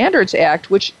Labor Standards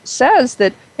Act, which says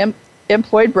that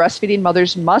employed breastfeeding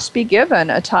mothers must be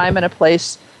given a time and a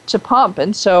place to pump.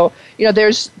 And so,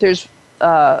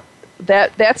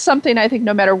 that's something I think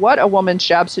no matter what a woman's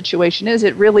job situation is,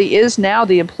 it really is now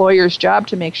the employer's job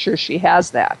to make sure she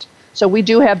has that. So we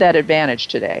do have that advantage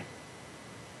today.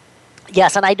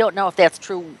 Yes, and I don't know if that's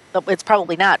true. It's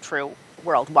probably not true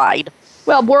worldwide.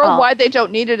 Well, worldwide they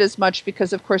don't need it as much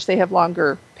because, of course, they have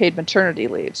longer paid maternity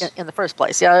leaves. In the first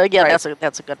place. Yeah, again, right.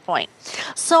 That's a good point.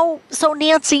 So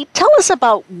Nancy, tell us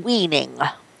about weaning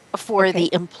for the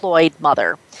employed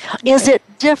mother. Is it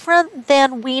different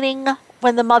than weaning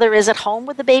when the mother is at home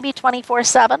with the baby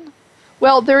 24/7?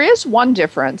 Well, there is one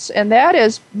difference, and that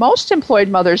is most employed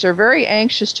mothers are very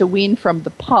anxious to wean from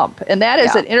the pump, and that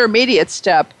is an intermediate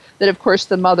step that, of course,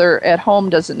 the mother at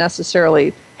home doesn't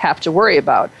necessarily have to worry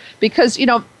about. Because,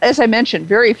 as I mentioned,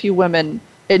 very few women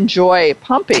enjoy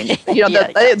pumping.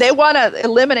 They want to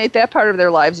eliminate that part of their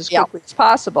lives as quickly as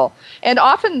possible. And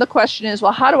often the question is,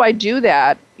 well, how do I do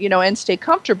that, and stay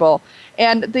comfortable?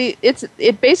 And it's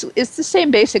the same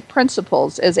basic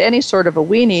principles as any sort of a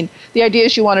weaning. The idea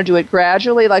is you want to do it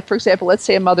gradually. Like, for example, let's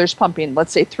say a mother's pumping,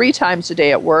 let's say 3 times a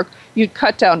day at work. You'd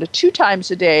cut down to 2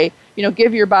 times a day,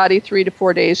 give your body 3 to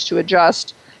 4 days to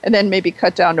adjust, and then maybe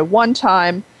cut down to 1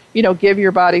 time, give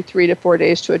your body 3 to 4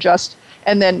 days to adjust,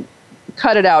 and then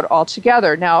cut it out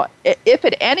altogether. Now, if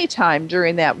at any time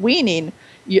during that weaning,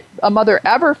 a mother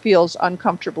ever feels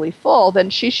uncomfortably full, then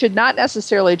she should not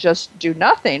necessarily just do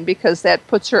nothing, because that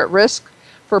puts her at risk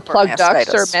for plugged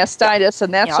ducts or mastitis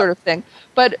and that sort of thing.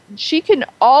 But she can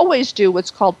always do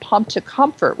what's called pump to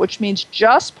comfort, which means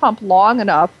just pump long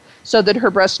enough so that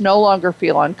her breasts no longer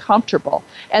feel uncomfortable.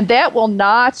 And that will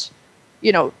not,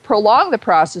 prolong the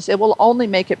process. It will only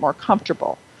make it more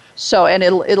comfortable. So, and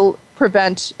it'll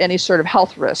prevent any sort of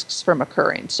health risks from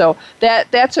occurring. So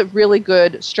that's a really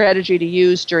good strategy to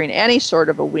use during any sort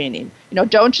of a weaning.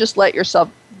 Don't just let yourself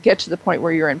get to the point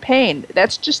where you're in pain.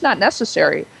 That's just not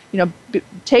necessary.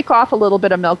 Take off a little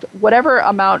bit of milk, whatever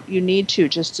amount you need to,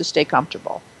 just to stay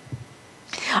comfortable.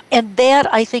 And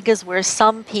that, I think, is where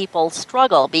some people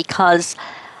struggle, because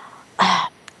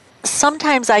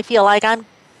sometimes I feel like I'm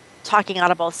talking out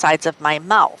of both sides of my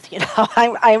mouth.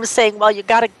 I'm saying, well, you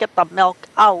got to get the milk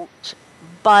out,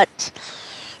 but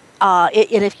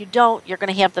and if you don't, you're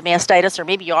going to have the mastitis, or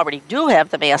maybe you already do have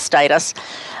the mastitis.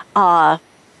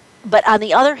 But on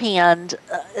the other hand,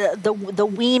 the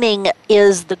weaning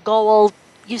is the goal.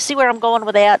 You see where I'm going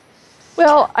with that?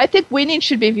 Well, I think weaning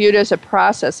should be viewed as a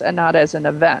process and not as an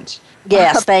event.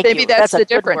 Yes, thank you. Maybe that's the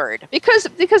difference. Word. Because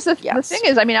the thing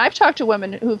is, I've talked to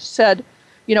women who've said,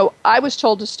 I was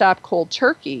told to stop cold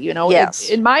turkey. Yes.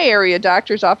 In my area,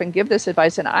 doctors often give this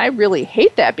advice, and I really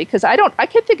hate that, because I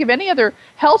can't think of any other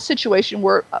health situation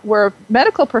where a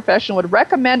medical professional would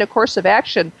recommend a course of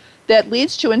action that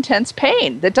leads to intense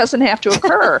pain that doesn't have to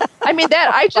occur.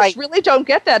 I just really don't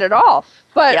get that at all.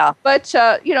 But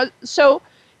so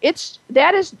it's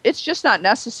just not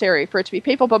necessary for it to be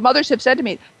painful. But mothers have said to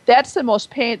me, that's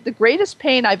the greatest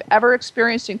pain I've ever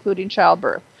experienced, including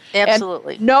childbirth.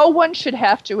 Absolutely. And no one should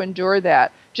have to endure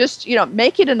that. Just,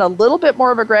 make it in a little bit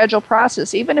more of a gradual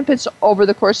process, even if it's over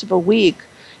the course of a week.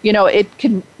 It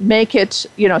can make it,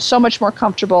 so much more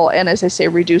comfortable, and, as I say,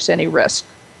 reduce any risk.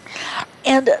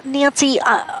 And Nancy,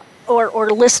 or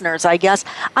listeners, I guess,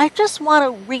 I just want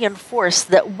to reinforce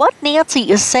that what Nancy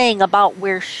is saying about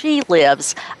where she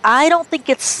lives, I don't think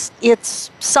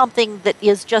it's something that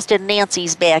is just in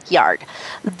Nancy's backyard.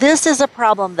 This is a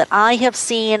problem that I have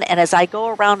seen, and as I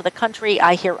go around the country,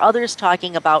 I hear others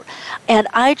talking about, and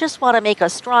I just want to make a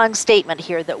strong statement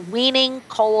here that weaning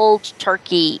cold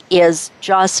turkey is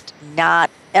just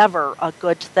not ever a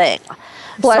good thing.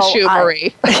 Bless you,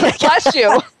 Marie. Bless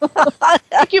you.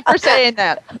 Thank you for saying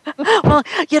that.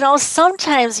 Well,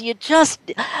 sometimes you just,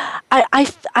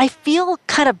 I feel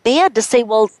kind of bad to say,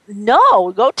 well,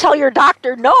 no, go tell your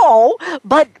doctor no,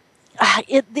 but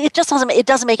it just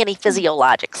doesn't make any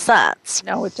physiologic sense.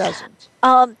 No, it doesn't.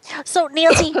 So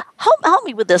Nancy, help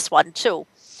me with this one too.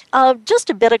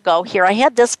 Just a bit ago here, I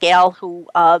had this gal who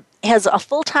has a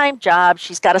full-time job.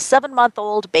 She's got a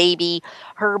 7-month-old baby.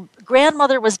 Her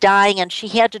grandmother was dying, and she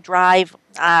had to drive,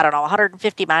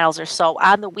 150 miles or so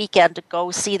on the weekend to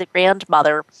go see the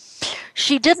grandmother.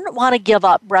 She didn't want to give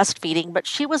up breastfeeding, but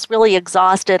she was really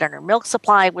exhausted, and her milk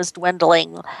supply was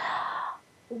dwindling.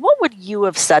 What would you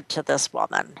have said to this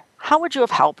woman? How would you have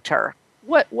helped her?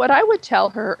 What I would tell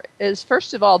her is,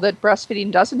 first of all, that breastfeeding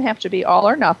doesn't have to be all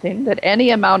or nothing, that any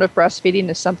amount of breastfeeding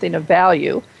is something of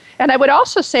value. And I would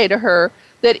also say to her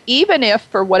that even if,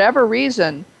 for whatever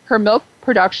reason, her milk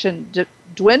production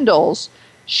dwindles,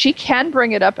 she can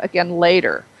bring it up again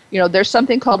later. There's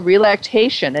something called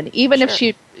relactation, and even if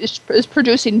she is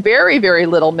producing very, very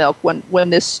little milk when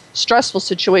this stressful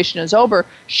situation is over,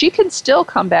 she can still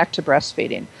come back to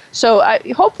breastfeeding. So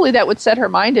hopefully that would set her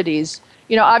mind at ease.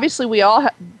 Obviously we all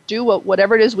do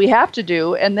whatever it is we have to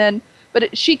do,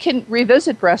 but she can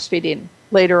revisit breastfeeding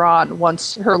later on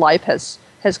once her life has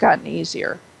gotten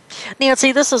easier.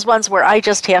 Nancy, this is ones where I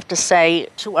just have to say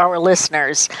to our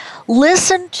listeners,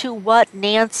 listen to what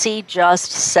Nancy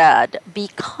just said,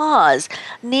 because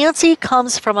Nancy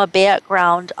comes from a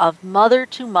background of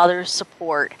mother-to-mother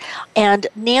support, and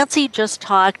Nancy just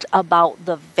talked about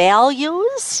the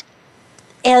values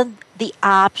and the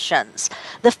options.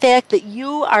 The fact that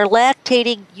you are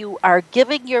lactating, you are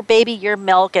giving your baby your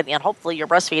milk, and hopefully you're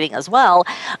breastfeeding as well,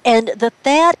 and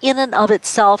that in and of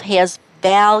itself has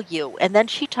value. And then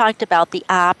she talked about the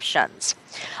options.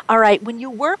 All right, when you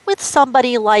work with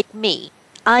somebody like me,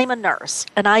 I'm a nurse,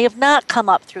 and I have not come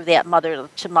up through that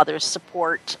mother-to-mother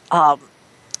support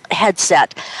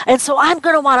headset. And so I'm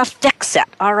going to want to fix it,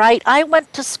 all right? I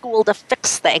went to school to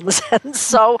fix things, and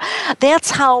so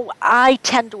that's how I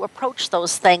tend to approach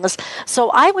those things.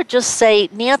 So I would just say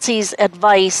Nancy's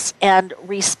advice and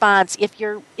response, if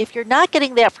you're not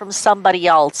getting that from somebody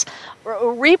else,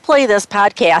 replay this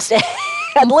podcast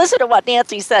And listen to what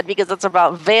Nancy said, because it's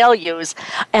about values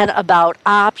and about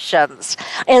options.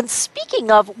 And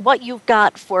speaking of what you've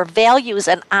got for values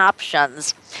and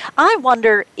options, I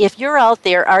wonder if you're out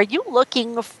there, are you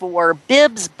looking for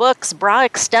bibs, books, bra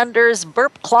extenders,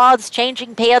 burp cloths,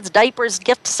 changing pads, diapers,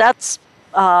 gift sets,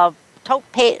 tote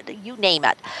pad, you name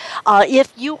it.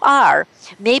 If you are,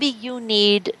 maybe you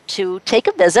need to take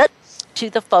a visit to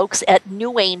the folks at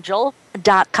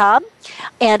newangel.com.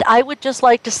 And I would just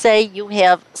like to say you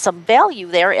have some value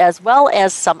there, as well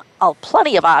as some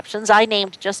plenty of options. I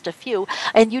named just a few.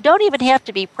 And you don't even have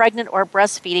to be pregnant or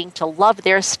breastfeeding to love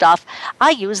their stuff.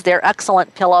 I use their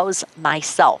excellent pillows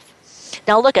myself.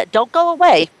 Now look, don't go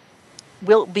away.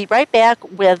 We'll be right back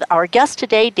with our guest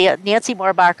today, Nancy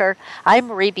Mohrbacher. I'm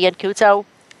Marie Biancuzzo.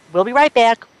 We'll be right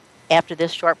back after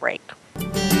this short break.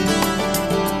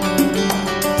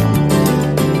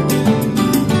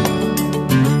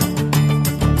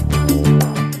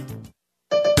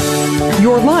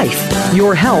 Your life,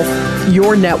 your health,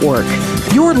 your network.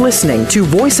 You're listening to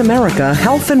Voice America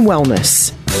Health and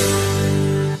Wellness.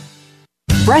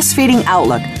 Breastfeeding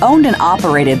Outlook, owned and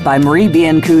operated by Marie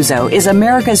Biancuzzo, is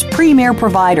America's premier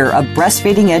provider of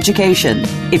breastfeeding education.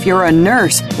 If you're a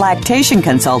nurse, lactation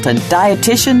consultant,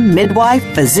 dietitian, midwife,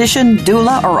 physician,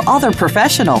 doula, or other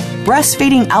professional,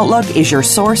 Breastfeeding Outlook is your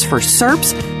source for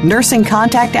CERPs, nursing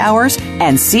contact hours,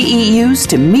 and CEUs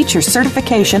to meet your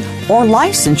certification or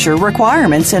licensure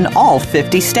requirements in all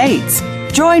 50 states.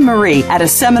 Join Marie at a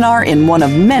seminar in one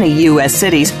of many U.S.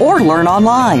 cities or learn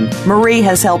online. Marie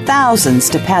has helped thousands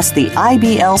to pass the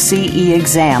IBLCE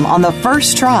exam on the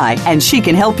first try, and she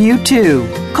can help you too.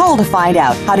 Call to find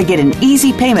out how to get an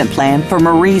easy payment plan for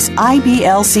Marie's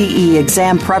IBLCE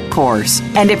exam prep course.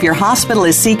 And if your hospital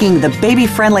is seeking the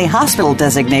baby-friendly hospital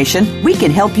designation, we can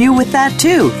help you with that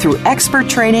too through expert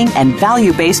training and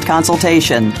value-based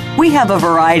consultation. We have a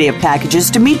variety of packages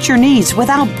to meet your needs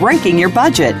without breaking your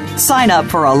budget. Sign up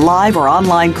for a live or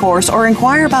online course or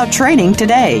inquire about training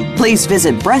today. Please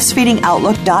visit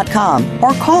breastfeedingoutlook.com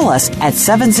or call us at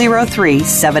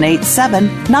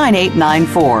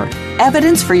 703-787-9894.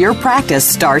 Evidence for your practice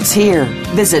starts here.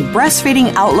 Visit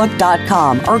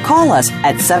breastfeedingoutlook.com or call us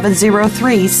at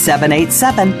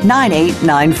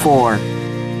 703-787-9894.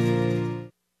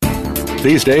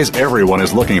 These days, everyone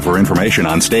is looking for information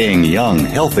on staying young,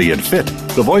 healthy, and fit.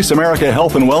 The Voice America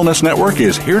Health and Wellness Network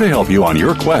is here to help you on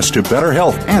your quest to better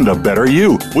health and a better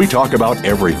you. We talk about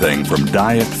everything from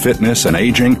diet, fitness, and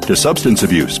aging to substance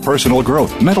abuse, personal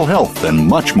growth, mental health, and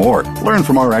much more. Learn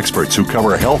from our experts who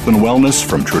cover health and wellness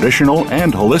from traditional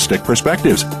and holistic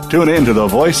perspectives. Tune in to the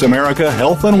Voice America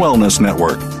Health and Wellness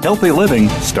Network. Healthy living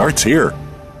starts here.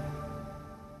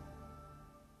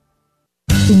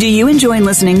 Do you enjoy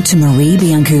listening to Marie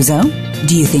Biancuzzo?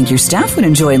 Do you think your staff would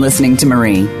enjoy listening to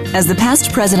Marie? As the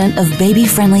past president of Baby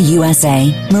Friendly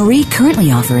USA, Marie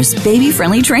currently offers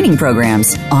baby-friendly training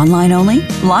programs, online only,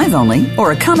 live only,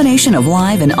 or a combination of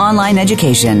live and online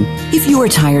education. If you are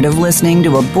tired of listening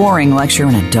to a boring lecture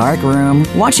in a dark room,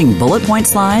 watching bullet point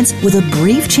slides with a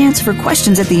brief chance for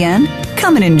questions at the end,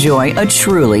 come and enjoy a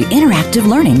truly interactive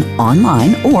learning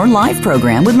online or live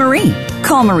program with Marie.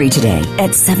 Call Marie today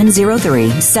at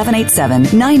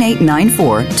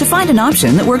 703-787-9894 to find an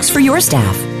option that works for your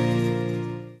staff.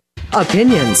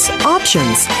 Opinions,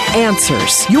 options,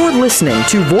 answers. You're listening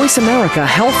to Voice America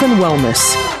Health and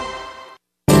Wellness.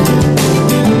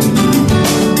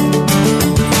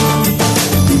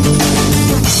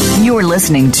 You're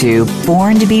listening to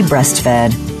Born to be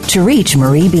Breastfed. To reach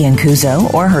Marie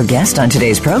Biancuzzo or her guest on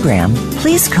today's program,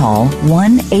 please call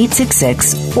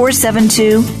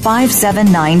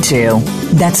 1-866-472-5792.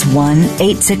 That's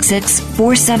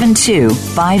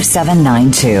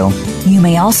 1-866-472-5792. You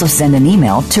may also send an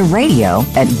email to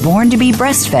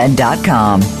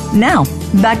radio@borntobebreastfed.com. Now,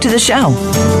 back to the show.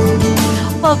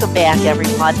 Welcome back,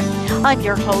 everyone. I'm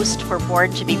your host for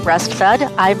Born to be Breastfed.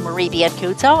 I'm Marie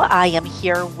Biancuzzo. I am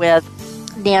here with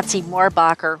Nancy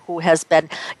Mohrbacher, who has been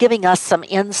giving us some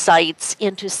insights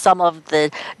into some of the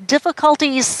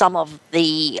difficulties, some of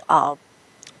the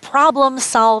problem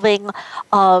solving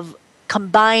of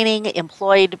combining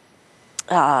paid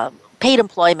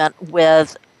employment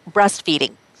with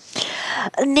breastfeeding.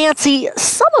 Nancy,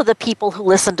 some of the people who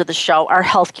listen to the show are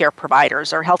healthcare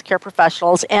providers or healthcare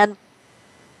professionals, and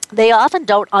they often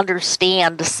don't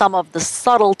understand some of the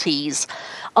subtleties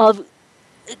of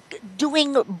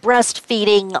doing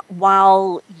breastfeeding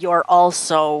while you're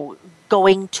also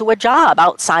going to a job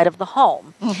outside of the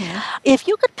home. Mm-hmm. If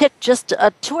you could pick just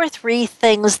 2 or 3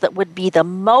 things that would be the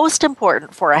most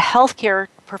important for a healthcare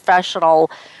professional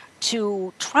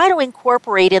to try to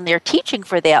incorporate in their teaching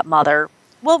for that mother,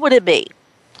 what would it be?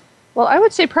 Well, I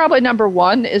would say probably number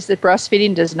one is that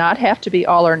breastfeeding does not have to be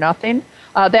all or nothing.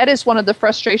 That is one of the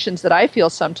frustrations that I feel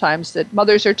sometimes, that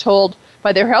mothers are told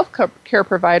by their health care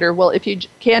provider, well, if you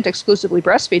can't exclusively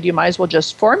breastfeed, you might as well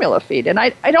just formula feed. And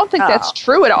I don't think that's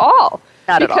true at all.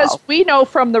 Not at all. Because we know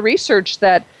from the research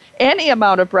that any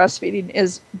amount of breastfeeding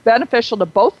is beneficial to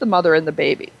both the mother and the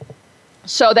baby.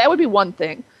 So that would be one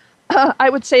thing. I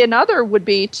would say another would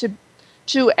be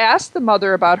to ask the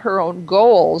mother about her own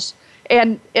goals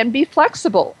and be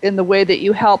flexible in the way that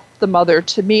you help the mother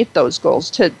to meet those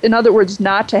goals. In other words,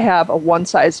 not to have a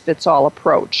one-size-fits-all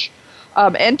approach.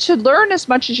 And to learn as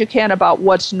much as you can about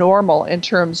what's normal in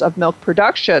terms of milk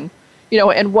production,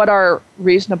 and what are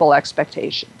reasonable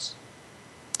expectations.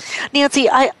 Nancy,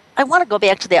 I want to go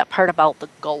back to that part about the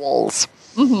goals.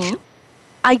 Mm-hmm.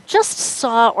 I just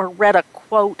saw or read a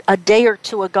quote a day or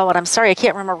two ago, and I'm sorry, I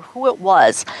can't remember who it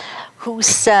was, who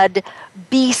said,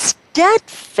 be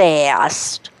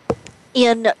steadfast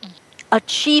in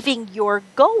achieving your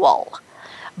goal,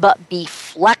 but be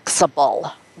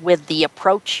flexible with the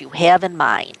approach you have in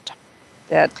mind.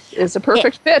 That is a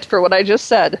perfect fit for what I just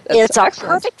said. That's it's excellent.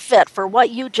 A perfect fit for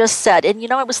what you just said.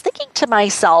 And, I was thinking to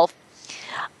myself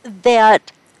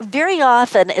that very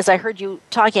often, as I heard you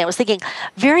talking, I was thinking,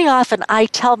 very often I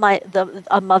tell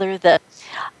a mother that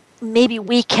maybe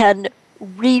we can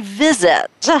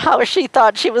revisit how she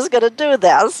thought she was going to do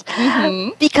this.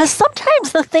 Mm-hmm. Because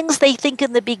sometimes the things they think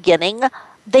in the beginning,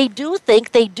 they do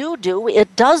think, they do,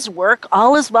 it does work,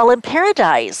 all is well in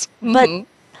paradise. Mm-hmm. But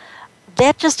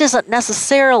that just isn't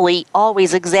necessarily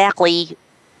always exactly,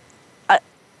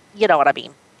 you know what I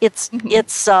mean. It's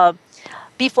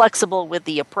be flexible with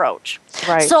the approach.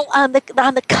 Right. So on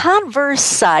the converse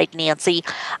side, Nancy,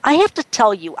 I have to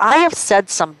tell you, I have said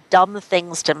some dumb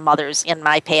things to mothers in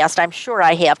my past. I'm sure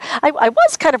I have. I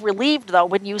was kind of relieved, though,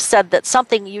 when you said that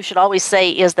something you should always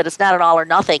say is that it's not an all or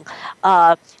nothing.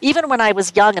 Even when I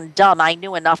was young and dumb, I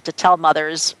knew enough to tell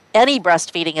mothers any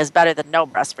breastfeeding is better than no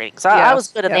breastfeeding. So I was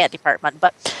good in that department.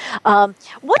 But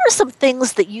what are some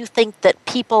things that you think that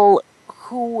people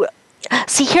who...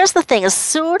 See, here's the thing. As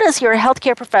soon as you're a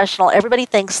healthcare professional, everybody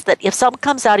thinks that if something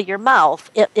comes out of your mouth,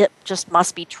 it just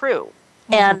must be true.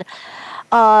 Mm-hmm.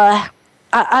 And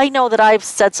I know that I've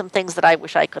said some things that I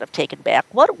wish I could have taken back.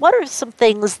 What are some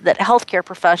things that healthcare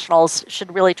professionals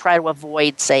should really try to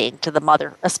avoid saying to the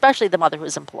mother, especially the mother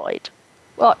who's employed?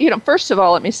 Well, first of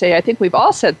all, let me say, I think we've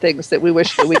all said things that we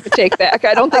wish that we could take back.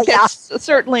 I don't think that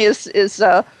certainly is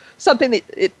something that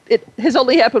it has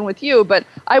only happened with you, but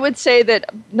I would say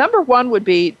that number one would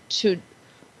be to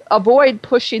avoid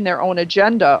pushing their own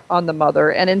agenda on the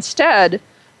mother and instead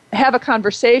have a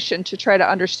conversation to try to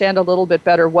understand a little bit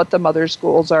better what the mother's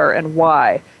goals are and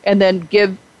why, and then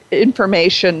give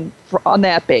information on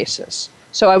that basis.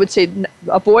 So I would say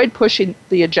avoid pushing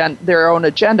their own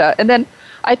agenda. And then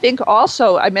I think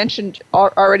also, I mentioned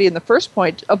already in the first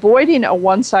point, avoiding a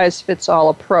one-size-fits-all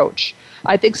approach.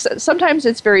 I think sometimes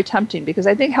it's very tempting because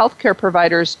I think healthcare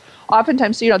providers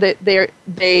oftentimes,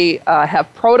 they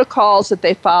have protocols that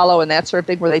they follow and that sort of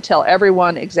thing where they tell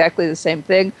everyone exactly the same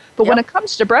thing. But when it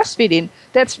comes to breastfeeding,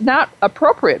 that's not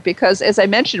appropriate because, as I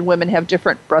mentioned, women have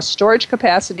different breast storage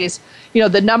capacities.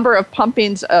 The number of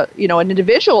pumpings, an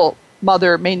individual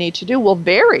mother may need to do will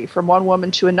vary from one woman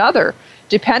to another,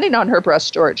 depending on her breast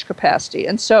storage capacity.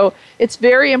 And so it's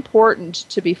very important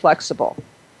to be flexible.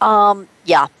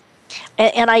 Yeah.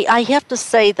 And I have to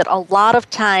say that a lot of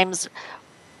times,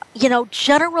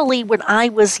 generally when I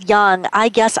was young, I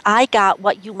guess I got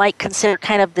what you might consider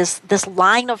kind of this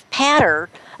line of patter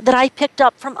that I picked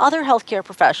up from other healthcare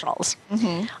professionals.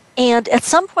 Mm-hmm. And at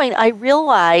some point I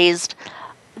realized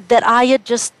that I had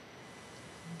just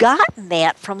gotten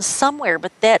that from somewhere,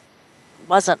 but that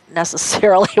wasn't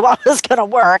necessarily what was going to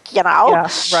work, Yeah,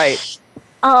 right.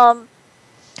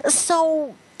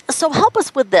 So help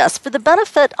us with this. For the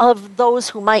benefit of those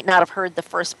who might not have heard the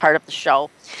first part of the show,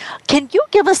 can you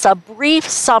give us a brief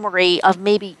summary of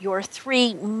maybe your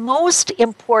 3 most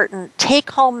important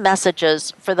take-home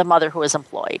messages for the mother who is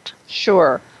employed?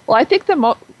 Sure. Well, I think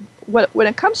when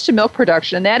it comes to milk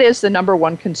production, and that is the number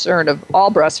one concern of all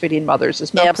breastfeeding mothers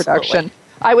is milk production,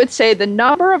 I would say the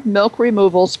number of milk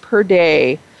removals per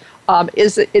day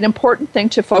is an important thing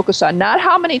to focus on. Not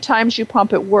how many times you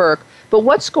pump at work, but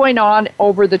what's going on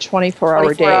over the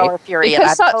 24-hour day. 24-hour period.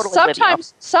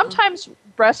 Because sometimes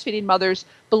breastfeeding mothers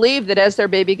believe that as their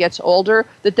baby gets older,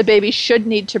 that the baby should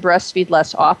need to breastfeed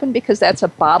less often because that's a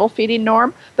bottle feeding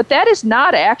norm. But that is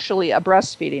not actually a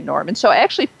breastfeeding norm. And so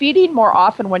actually feeding more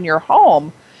often when you're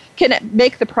home can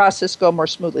make the process go more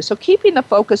smoothly. So keeping the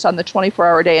focus on the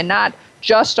 24-hour day and not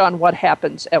just on what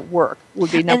happens at work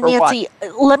would be number one. And Nancy,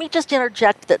 one. Let me just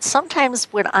interject that sometimes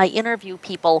when I interview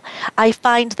people, I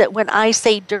find that when I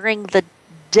say during the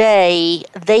day,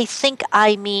 they think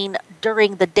I mean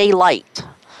during the daylight.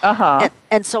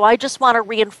 And so I just want to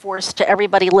reinforce to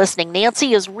everybody listening,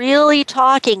 Nancy is really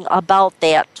talking about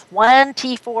that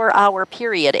 24-hour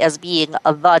period as being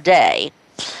the day.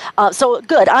 So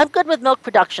good. I'm good with milk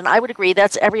production. I would agree.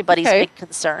 That's everybody's big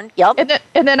concern. Yep.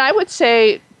 And then I would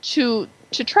say to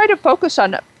try to focus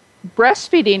on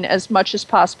breastfeeding as much as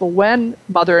possible when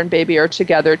mother and baby are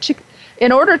together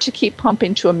in order to keep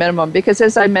pumping to a minimum, because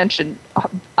as I mentioned,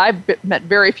 I've met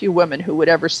very few women who would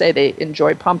ever say they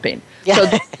enjoy pumping. Yeah.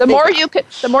 So the more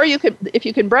you can, if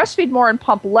you can breastfeed more and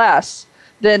pump less,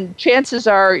 then chances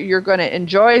are you're going to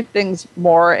enjoy things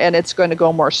more and it's going to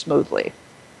go more smoothly.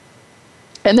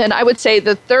 And then I would say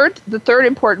the third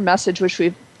important message, which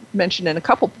we've mentioned in a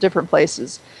couple different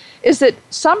places, is that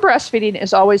some breastfeeding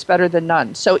is always better than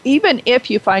none. So even if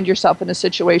you find yourself in a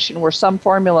situation where some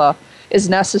formula is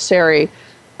necessary,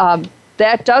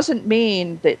 that doesn't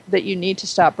mean that you need to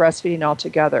stop breastfeeding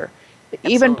altogether.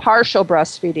 Absolutely. Even partial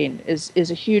breastfeeding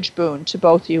is a huge boon to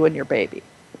both you and your baby.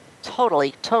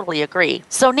 Totally agree.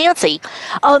 So Nancy,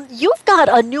 you've got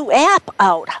a new app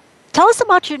out. Tell us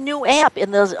about your new app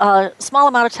in the small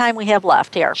amount of time we have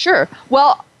left here. Sure.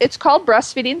 Well, it's called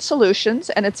Breastfeeding Solutions,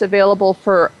 and it's available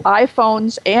for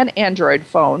iPhones and Android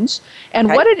phones. And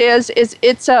what it is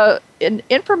it's an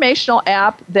informational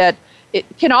app that it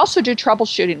can also do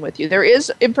troubleshooting with you. There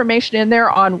is information in there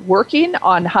on working,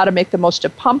 on how to make the most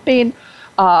of pumping,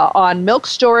 on milk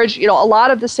storage, a lot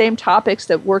of the same topics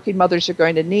that working mothers are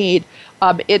going to need.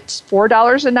 It's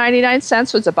 $4.99,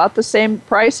 so it's about the same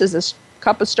price as a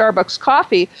cup of Starbucks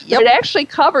coffee, but it actually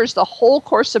covers the whole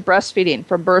course of breastfeeding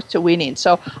from birth to weaning.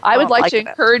 So I would like to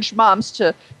encourage moms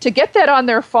to get that on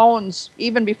their phones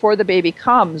even before the baby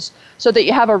comes, so that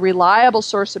you have a reliable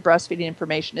source of breastfeeding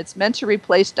information. It's meant to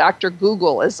replace Dr.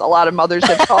 Google, as a lot of mothers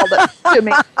have called it to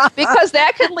me, because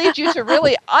that can lead you to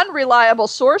really unreliable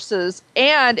sources,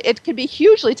 and it can be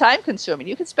hugely time consuming.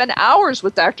 You can spend hours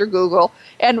with Dr. Google,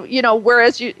 and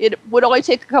whereas it would only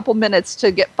take a couple minutes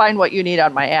to find what you need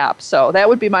on my app. So that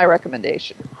would be my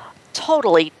recommendation.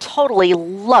 Totally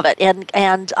love it.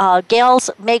 And gals,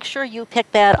 make sure you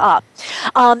pick that up.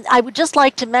 I would just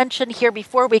like to mention here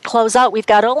before we close out, we've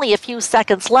got only a few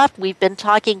seconds left. We've been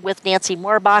talking with Nancy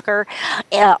Mohrbacher,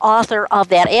 author of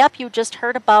that app you just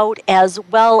heard about, as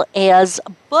well as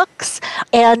books.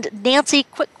 And Nancy,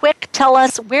 quick, tell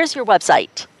us, where's your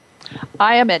website?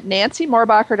 I am at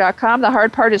nancymohrbacher.com. The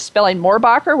hard part is spelling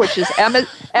Mohrbacher, which is M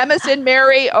as in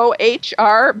Mary,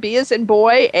 O-H-R, B as in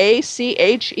boy,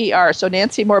 A-C-H-E-R. So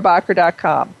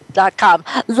nancymohrbacher.com.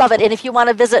 Love it. And if you want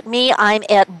to visit me, I'm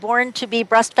at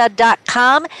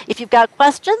borntobebreastfed.com. If you've got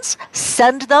questions,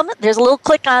 send them. There's a little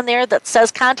click on there that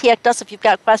says contact us if you've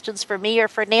got questions for me or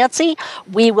for Nancy.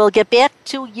 We will get back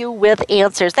to you with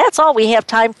answers. That's all we have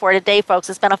time for today, folks.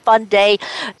 It's been a fun day.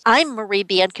 I'm Marie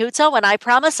Biancuzzo, and I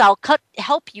promise I'll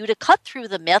help you to cut through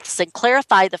the myths and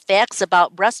clarify the facts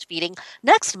about breastfeeding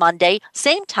next Monday,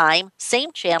 same time,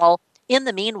 same channel. In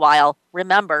the meanwhile,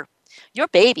 remember, your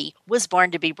baby was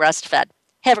born to be breastfed.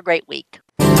 Have a great week.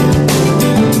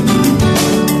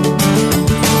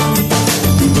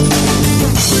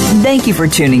 Thank you for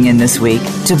tuning in this week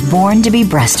to Born to be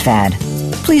Breastfed.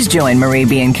 Please join Marie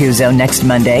Biancuzzo next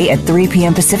Monday at 3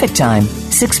 p.m. Pacific Time,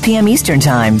 6 p.m. Eastern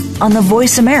Time on the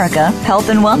Voice America Health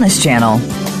and Wellness Channel.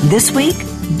 This week,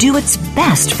 do what's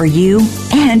best for you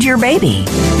and your baby.